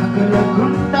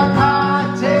తగులకుండగా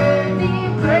చేని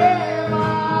ప్రేమ.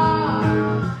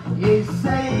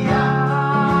 యేసయ్యా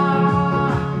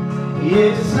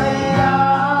యేసయ్యా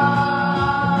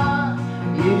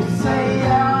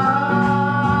యేసయ్యా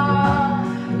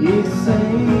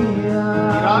యేసయ్యా.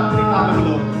 ఈ రాత్రి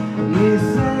కాలంలో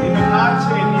నిన్ను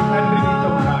కాచే నీ తండ్రి నీతో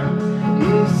ఉన్నాడు.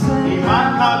 నీ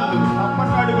మార్గాలు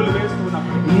తప్పని అడుగులు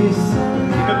వేస్తున్నప్పుడు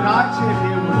నిన్ను కాచే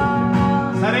దేవుడు,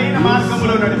 సరైన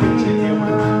మార్గంలో నడిపించే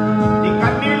దేవుడు, నీ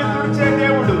కన్నీళ్లు తుడిచే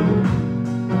దేవుడు,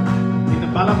 నిన్ను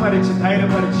బలపరిచి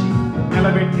ధైర్యపరిచి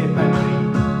నిలబెట్టే తండ్రి.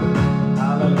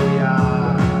 హల్లెలూయా.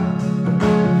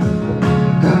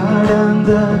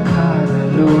 గాఢంధకార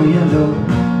లోయలో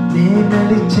నే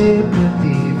నడిచే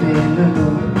ప్రతి వేళలో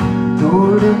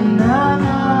తోడున్నా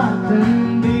నా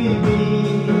తండ్రివి.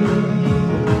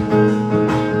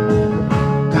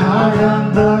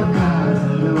 గాఢంధకార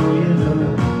లోయలో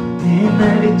నే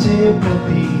నడిచే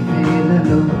ప్రతి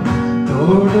వేళలో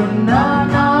తోడున్నా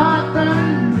నా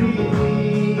తండ్రివి.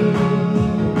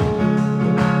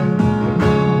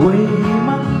 1000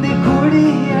 మంది కుడి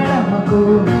ఎడమకు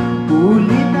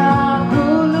కూలినా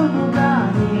కూలును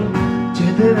గాని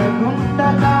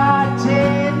చెదరకుండగా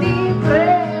చేని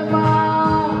ప్రేమ.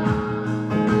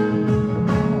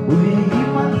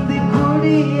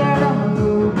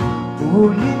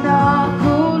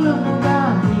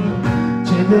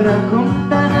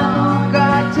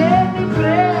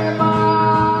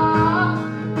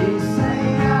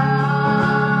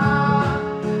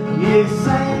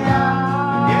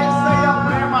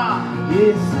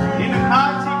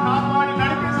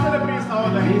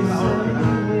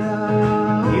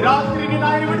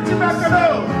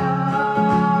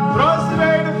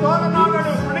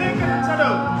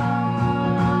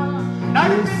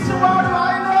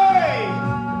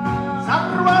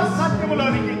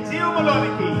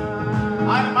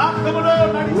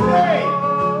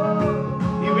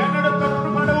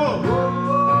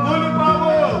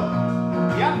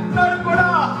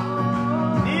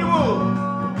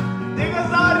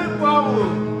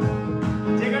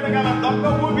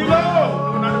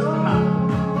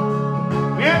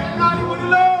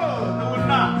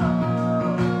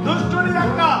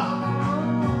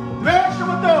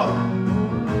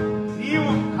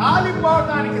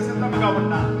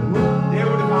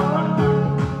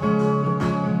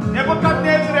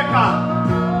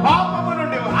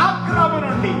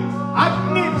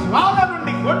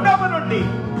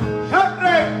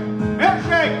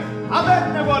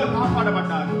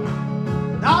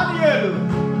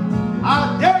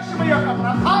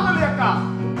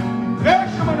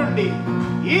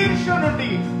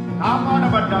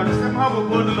 కాపాడబడ్డాడు. సింహపు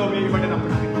బోనులో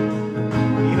వేయబడినప్పటికీ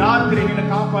ఈ రాత్రి నిన్ను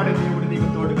కాపాడే దేవుడు నీకు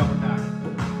తోడుగా ఉన్నాడు.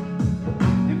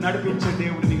 నిన్ను నడిపించే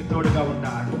దేవుడు నీకు తోడుగా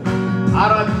ఉన్నాడు.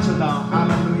 ఆరాధించుదాం.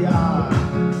 హల్లెలూయా.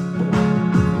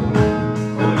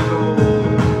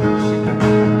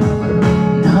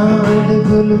 నా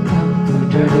అడుగులు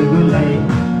తప్పుటడుగులై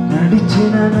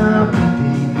నడిచిన నా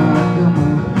ప్రతి మార్గము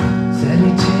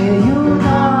సరిచేయు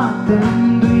నా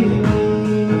తండ్రి.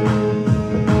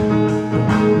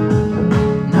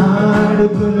 నా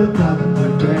అడుగులు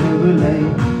తప్పుటడుగులై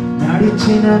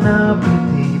నడిచిన నా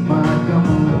ప్రతి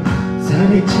మార్గము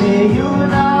సరిచేయు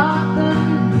నా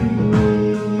తండ్రి.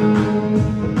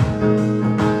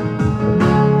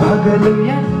 పగలు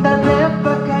ఎండ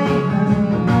దెబ్బకైనను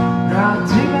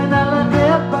రాత్రి వెనల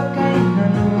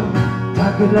దెబ్బకైనను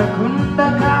తగులకుండా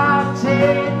కాచే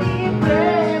నీ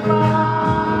ప్రేమ.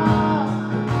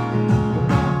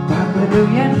 పగలు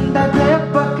ఎండ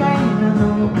దెబ్బకైనను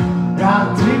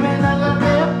రాత్రి వెనల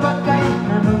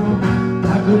దెబ్బకైనను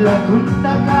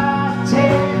తగులకుండా కాచే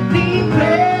నీ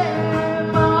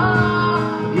ప్రేమ.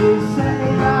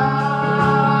 యేసయ్యా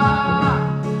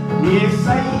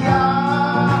యేసయ్యా.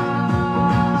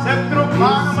 శత్రు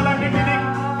బాణములన్నిటినీ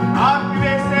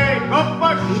ఆర్పివేసే గొప్ప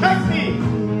శక్తి,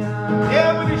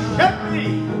 దేవుని శక్తి,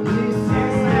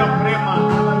 యేసయ్య ప్రేమ.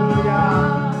 హల్లెలూయా.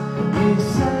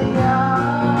 యేసయ్యా.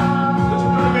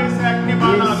 దుష్టులు వేసే అగ్ని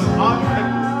బాణాలు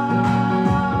ఆర్పుటకు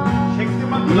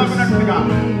శక్తిమంతులగునట్లుగా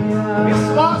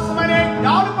విశ్వాసమనే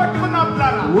డాలు పట్టుకున్నారా?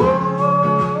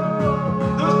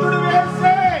 దుష్టుడు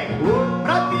వేసే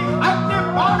ప్రతి అగ్ని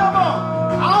బాణము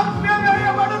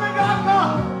ఆర్పివేయబడునుగాక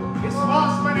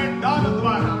విశ్వాసమనే డాలు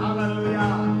ద్వారా. హల్లెలూయా.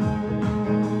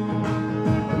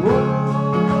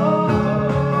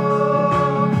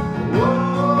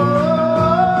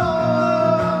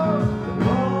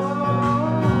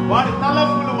 వాడి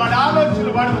తలంపులు, వాడి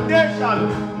ఆలోచనలు, వాడి ఉద్దేశాలు,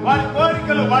 వాడి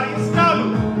కోరికలు, వాడి ఇష్టాలు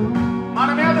మన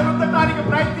మీద రుద్దటానికి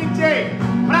ప్రయత్నించే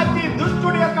ప్రతి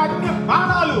దుష్టుడి యొక్క అగ్ని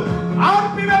బాణాలు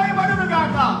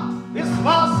ఆర్పివేయబడునుగాక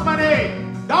విశ్వాసమనే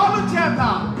డాలు చేత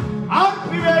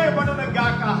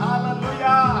ఆర్పివేయబడునుగాక.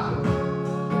 హల్లెలూయా.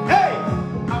 Hey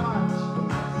come on.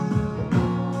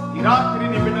 ఈ రాత్రి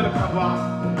నీ బిడ్డలు ప్రభువా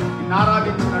నిన్ను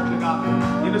ఆరాధించినట్లుగా,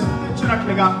 నిన్ను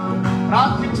స్తుతించినట్లుగా,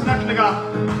 ప్రార్థించినట్లుగా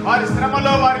వారి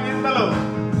శ్రమలో, వారి నిందలో,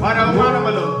 వారి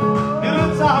అవమానములో,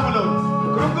 నిరుత్సాహములో,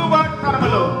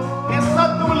 కృంగుబాటుతనములో,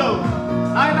 నిస్సత్తుములో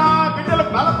నాయనా బిడ్డలు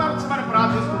బలపరచమని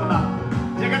ప్రార్థిస్తున్నా.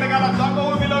 జగడగల దొంగ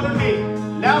ఊబిలో నుండి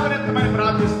లేవనెత్తమని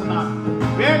ప్రార్థిస్తున్నాను.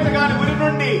 వేటగాని ఉరి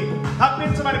నుండి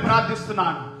తప్పించమని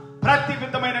ప్రార్థిస్తున్నాను. ప్రతి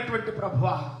విధమైనటువంటి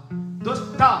ప్రభువా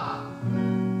దుష్ట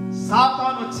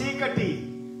సాతాను చీకటి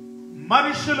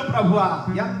మనుషులు ప్రభువా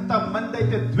ఎంత మంది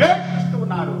అయితే ద్వేషిస్తూ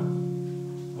ఉన్నారు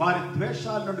వారి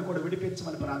ద్వేషాల నుండి కూడా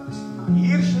విడిపించమని ప్రార్థిస్తున్నాను.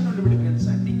 ఈర్ష్య నుండి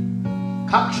విడిపించండి,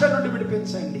 కక్ష నుండి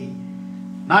విడిపించండి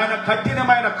నాయన.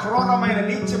 కఠినమైన, క్రూరమైన,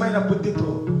 నీచమైన బుద్ధితో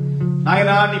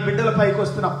నాయన నీ బిడ్డలపైకి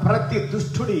వస్తున్న ప్రతి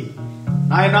దుష్టుడి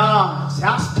నాయన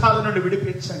శాస్త్రాల నుండి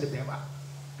విడిపించండి దేవా.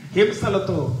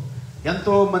 హింసలతో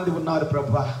ఎంతో మంది ఉన్నారు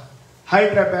ప్రభువా.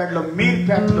 హైదరాబాద్ లో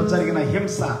మీర్పేటలో జరిగిన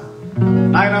హింస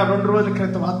నాయన 2 రోజుల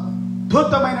క్రితం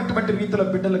అద్భుతమైనటువంటి రీతిలో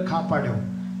బిడ్డలు కాపాడావు.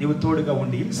 నీవు తోడుగా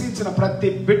ఉండి హింసించిన ప్రతి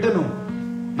బిడ్డను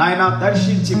నాయన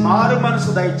దర్శించి మారు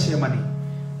మనసు దయచేయమని,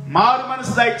 మారు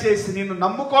మనసు దయచేసి నిన్ను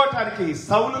నమ్ముకోవటానికి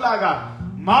సౌలులాగా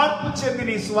మార్పు చెంది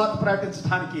నీ సువార్త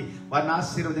ప్రకటించడానికి వారిని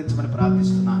ఆశీర్వదించమని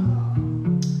ప్రార్థిస్తున్నాను.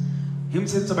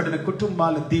 హింసించబడిన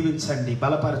కుటుంబాలను దీవించండి,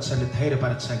 బలపరచండి,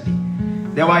 ధైర్యపరచండి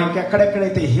దేవా.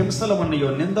 ఇంకెక్కడెక్కడైతే హింసలు ఉన్నాయో,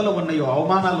 నిందలు ఉన్నాయో,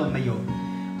 అవమానాలు ఉన్నాయో,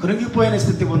 కృంగిపోయిన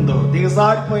స్థితి ఉందో,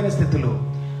 దిగజారిపోయిన స్థితిలో,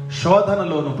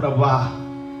 శోధనలోను ప్రభువా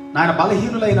నాయన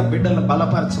బలహీనులైన బిడ్డలను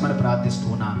బలపరచమని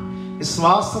ప్రార్థిస్తున్నాను.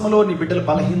 విశ్వాసములో నీ బిడ్డలు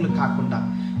బలహీనులు కాకుండా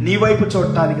నీ వైపు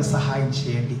చూడటానికి సహాయం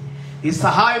చేయండి. నీ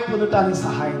సహాయం పొందటానికి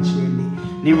సహాయం చేయండి.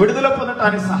 నీ విడుదల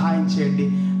పొందటానికి సహాయం చేయండి.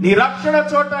 నీ రక్షణ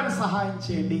చూడటానికి సహాయం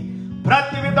చేయండి.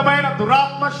 ప్రతి విధమైన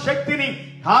దురాత్మ శక్తిని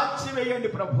కాల్చివేయండి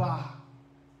ప్రభువా.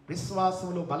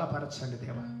 విశ్వాసంలో బలపరచండి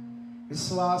దేవా.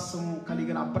 విశ్వాసం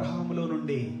కలిగిన అబ్రహాములో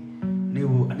నుండి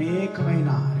నీవు అనేకమైన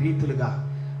రీతులుగా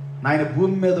నాయన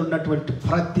భూమి మీద ఉన్నటువంటి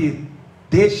ప్రతి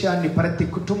దేశాన్ని, ప్రతి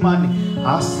కుటుంబాన్ని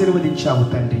ఆశీర్వదించావు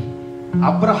తండ్రి.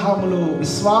 అబ్రహాములో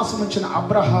విశ్వాసం ఉంచిన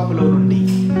అబ్రహాములో నుండి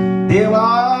దేవా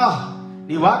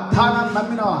నీ వాగ్దానాన్ని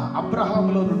నమ్మిన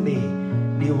అబ్రహాములో నుండి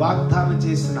నీ వాగ్దానం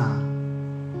చేసిన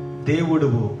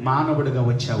దేవుడువు మానవుడిగా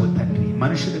వచ్చావు తండ్రి,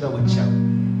 మనుషుడిగా వచ్చావు.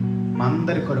 మా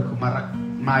అందరి కొరకు,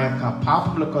 మా యొక్క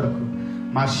పాపముల కొరకు,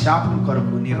 మా శాపం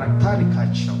కొరకు నీ రక్తాన్ని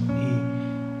కార్చావు. నీ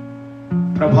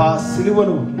ప్రభా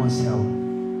సిలువను మోసావు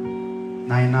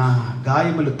నాయన.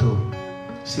 గాయములతో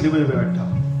సిలువ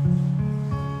వేయబడ్డావు,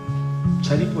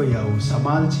 చనిపోయావు,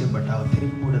 సమాధి చేయబడ్డావు,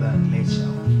 తిరిగి 3 దానికి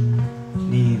లేచావు.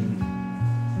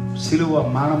 శిలువ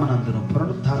మరణమనందును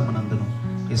పునరుద్ధారమనందును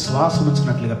విశ్వాసం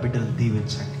ఉంచినట్లుగా బిడ్డలను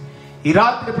దీవించండి. ఈ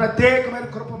రాత్రి ప్రత్యేకమైన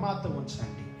కృప మాతో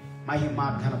ఉంచండి. మహిమ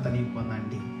ఘనత నీకు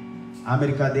పొందండి.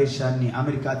 అమెరికా దేశాన్ని,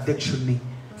 అమెరికా అధ్యక్షుడిని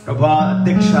ప్రభా,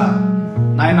 అధ్యక్ష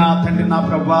నాయనా తండ్రి, నా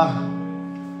ప్రభా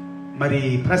మరి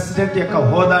ప్రెసిడెంట్ యొక్క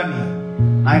హోదాని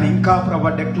ఆయన ఇంకా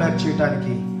ప్రభా డిక్లేర్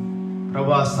చేయడానికి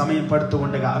ప్రభా సమయం పడుతూ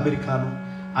ఉండగా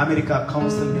అమెరికా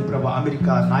కౌన్సిల్ని ప్రభా,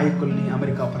 అమెరికా నాయకుల్ని,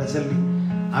 అమెరికా ప్రజల్ని,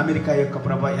 అమెరికా యొక్క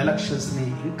ప్రభా ఎలక్షన్స్ని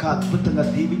ఇంకా అద్భుతంగా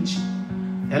దీవించి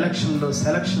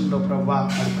సెలక్షన్లో ప్రభా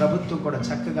మరి ప్రభుత్వం కూడా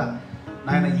చక్కగా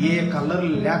నాయన ఏ యొక్క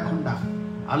అల్లర్లు లేకుండా,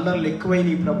 అల్లర్లు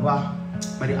ఎక్కువైనవి ప్రభా,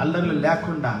 మరి అల్లర్లు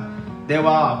లేకుండా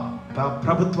దేవా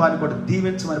ప్రభుత్వాన్ని కూడా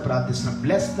దీవించమని ప్రార్థిస్తున్నాం.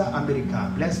 Bless the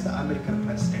American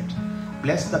president,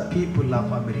 bless the people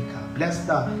of America, bless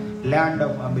the land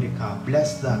of America,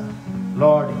 bless the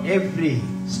lord every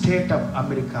state of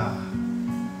America.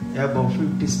 Above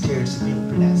 50 states be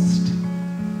blessed.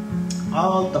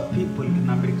 All the people in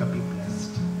America be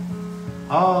blessed.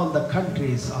 All the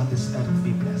countries on this earth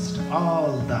be blessed.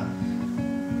 All the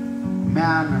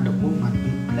man and woman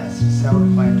be blessed.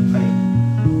 7.5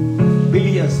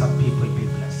 billions of people be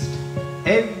blessed.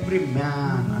 Every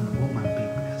man and woman be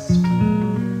blessed.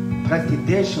 ప్రతి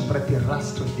దేశం, ప్రతి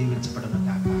రాష్ట్రం దీవించబడును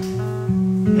గాక.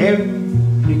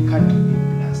 Every country be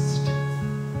blessed.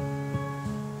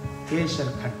 Asian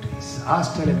countries,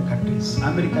 Australian countries,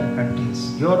 American countries,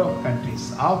 Europe countries,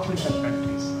 African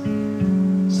countries,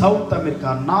 South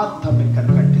America, North American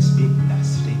countries be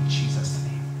blessed in Jesus'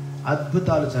 name.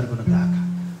 అద్భుతాలు జరుగును గాక.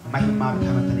 మహిమ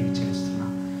ఘనత నీకు చెల్లిస్తున్నా.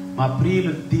 మా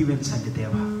ప్రియులు దీవించండి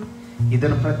దేవా.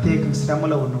 ఇదను ప్రత్యేక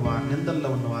శ్రమలో ఉన్నవారు, నిందల్లో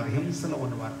ఉన్నవారు, హింసలో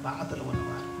ఉన్నవారు, బాధలో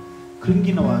ఉన్నవారు,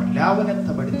 కృంగిన వారు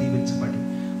లేవనెత్తబడి దీవించబడి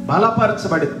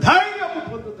బలపరచబడి ధైర్యము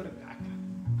పొందుదురు గాక.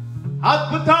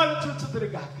 అద్భుతాలు చూచుదురు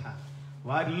గాక.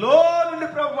 వారిలో నుండి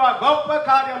ప్రభువా గొప్ప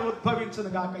కార్యాలు ఉద్భవించును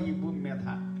గాక. ఈ భూమి మీద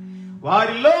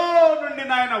వారిలో నుండి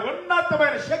నాయన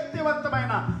ఉన్నతమైన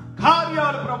శక్తివంతమైన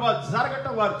కార్యాలు ప్రభువా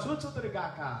జరగటం వారు చూచుదురు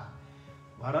గాక.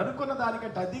 వారు అనుకున్న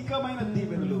దానికంటే అధికమైన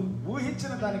దీవెనలు,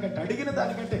 ఊహించిన దానికంటే, అడిగిన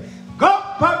దానికంటే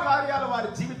గొప్ప కార్యాలు వారి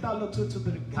జీవితాల్లో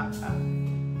చూచుదురు గాక.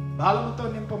 బలముతో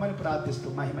నింపమని ప్రార్థిస్తూ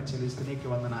మహిమ చెల్లిస్తూ నీకు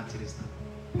వందనాలు ఆచరిస్తూ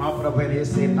మా ప్రభువైన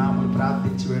యేసయ్య నామములో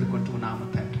ప్రార్థించి వేడుకుంటున్నాము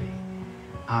తండ్రి.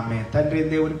 ఆమేన్. తండ్రి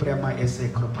దేవుని ప్రేమ, యేసయ్య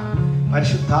కృప,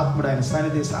 పరిశుద్ధాత్ముడు ఆయన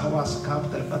సన్నిధి, సహవాస,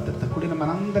 కాపుదల, భద్రత కూడిన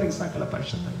మనందరికి సకల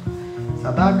పరిశుద్ధత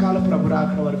సదాకాలం ప్రభు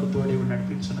రాకడ వరకు తోడి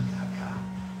నడిపించును గాక.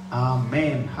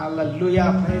 ఆమేన్. హల్లెలూయా.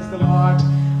 Praise the lord.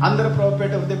 అందరూ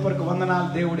ప్రభుపేట హృదయపూర్వక వందనాలు.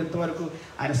 దేవుడు ఇంతవరకు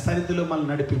ఆయన సన్నిధిలో మనల్ని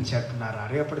నడిపించేట్టున్నారా?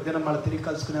 రేపటి దినం మళ్ళీ తిరిగి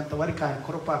కలుసుకునేంత వరకు ఆయన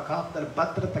కృప, కాపుదల,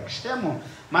 భద్రత, క్షేమం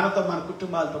మనతో, మన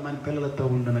కుటుంబాలతో, మన పిల్లలతో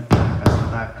ఉండును గాక.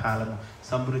 సదాకాలము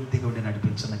సమృద్ధిగా ఉండి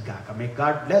నడిపించును గాక. May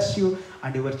God bless you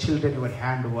and your children, your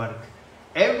hand work.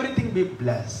 Everything be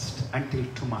blessed until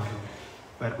tomorrow.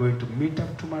 We are going to meet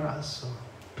up tomorrow also.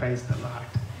 Praise the Lord.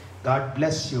 God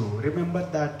bless you. Remember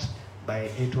that by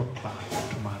 8 o'clock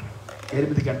tomorrow.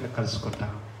 8 గంటలకు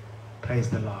కలుసుకుంటాం. Praise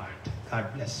the Lord. God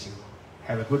bless you.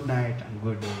 Have a good night and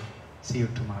good day. See you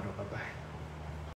tomorrow. Bye-bye.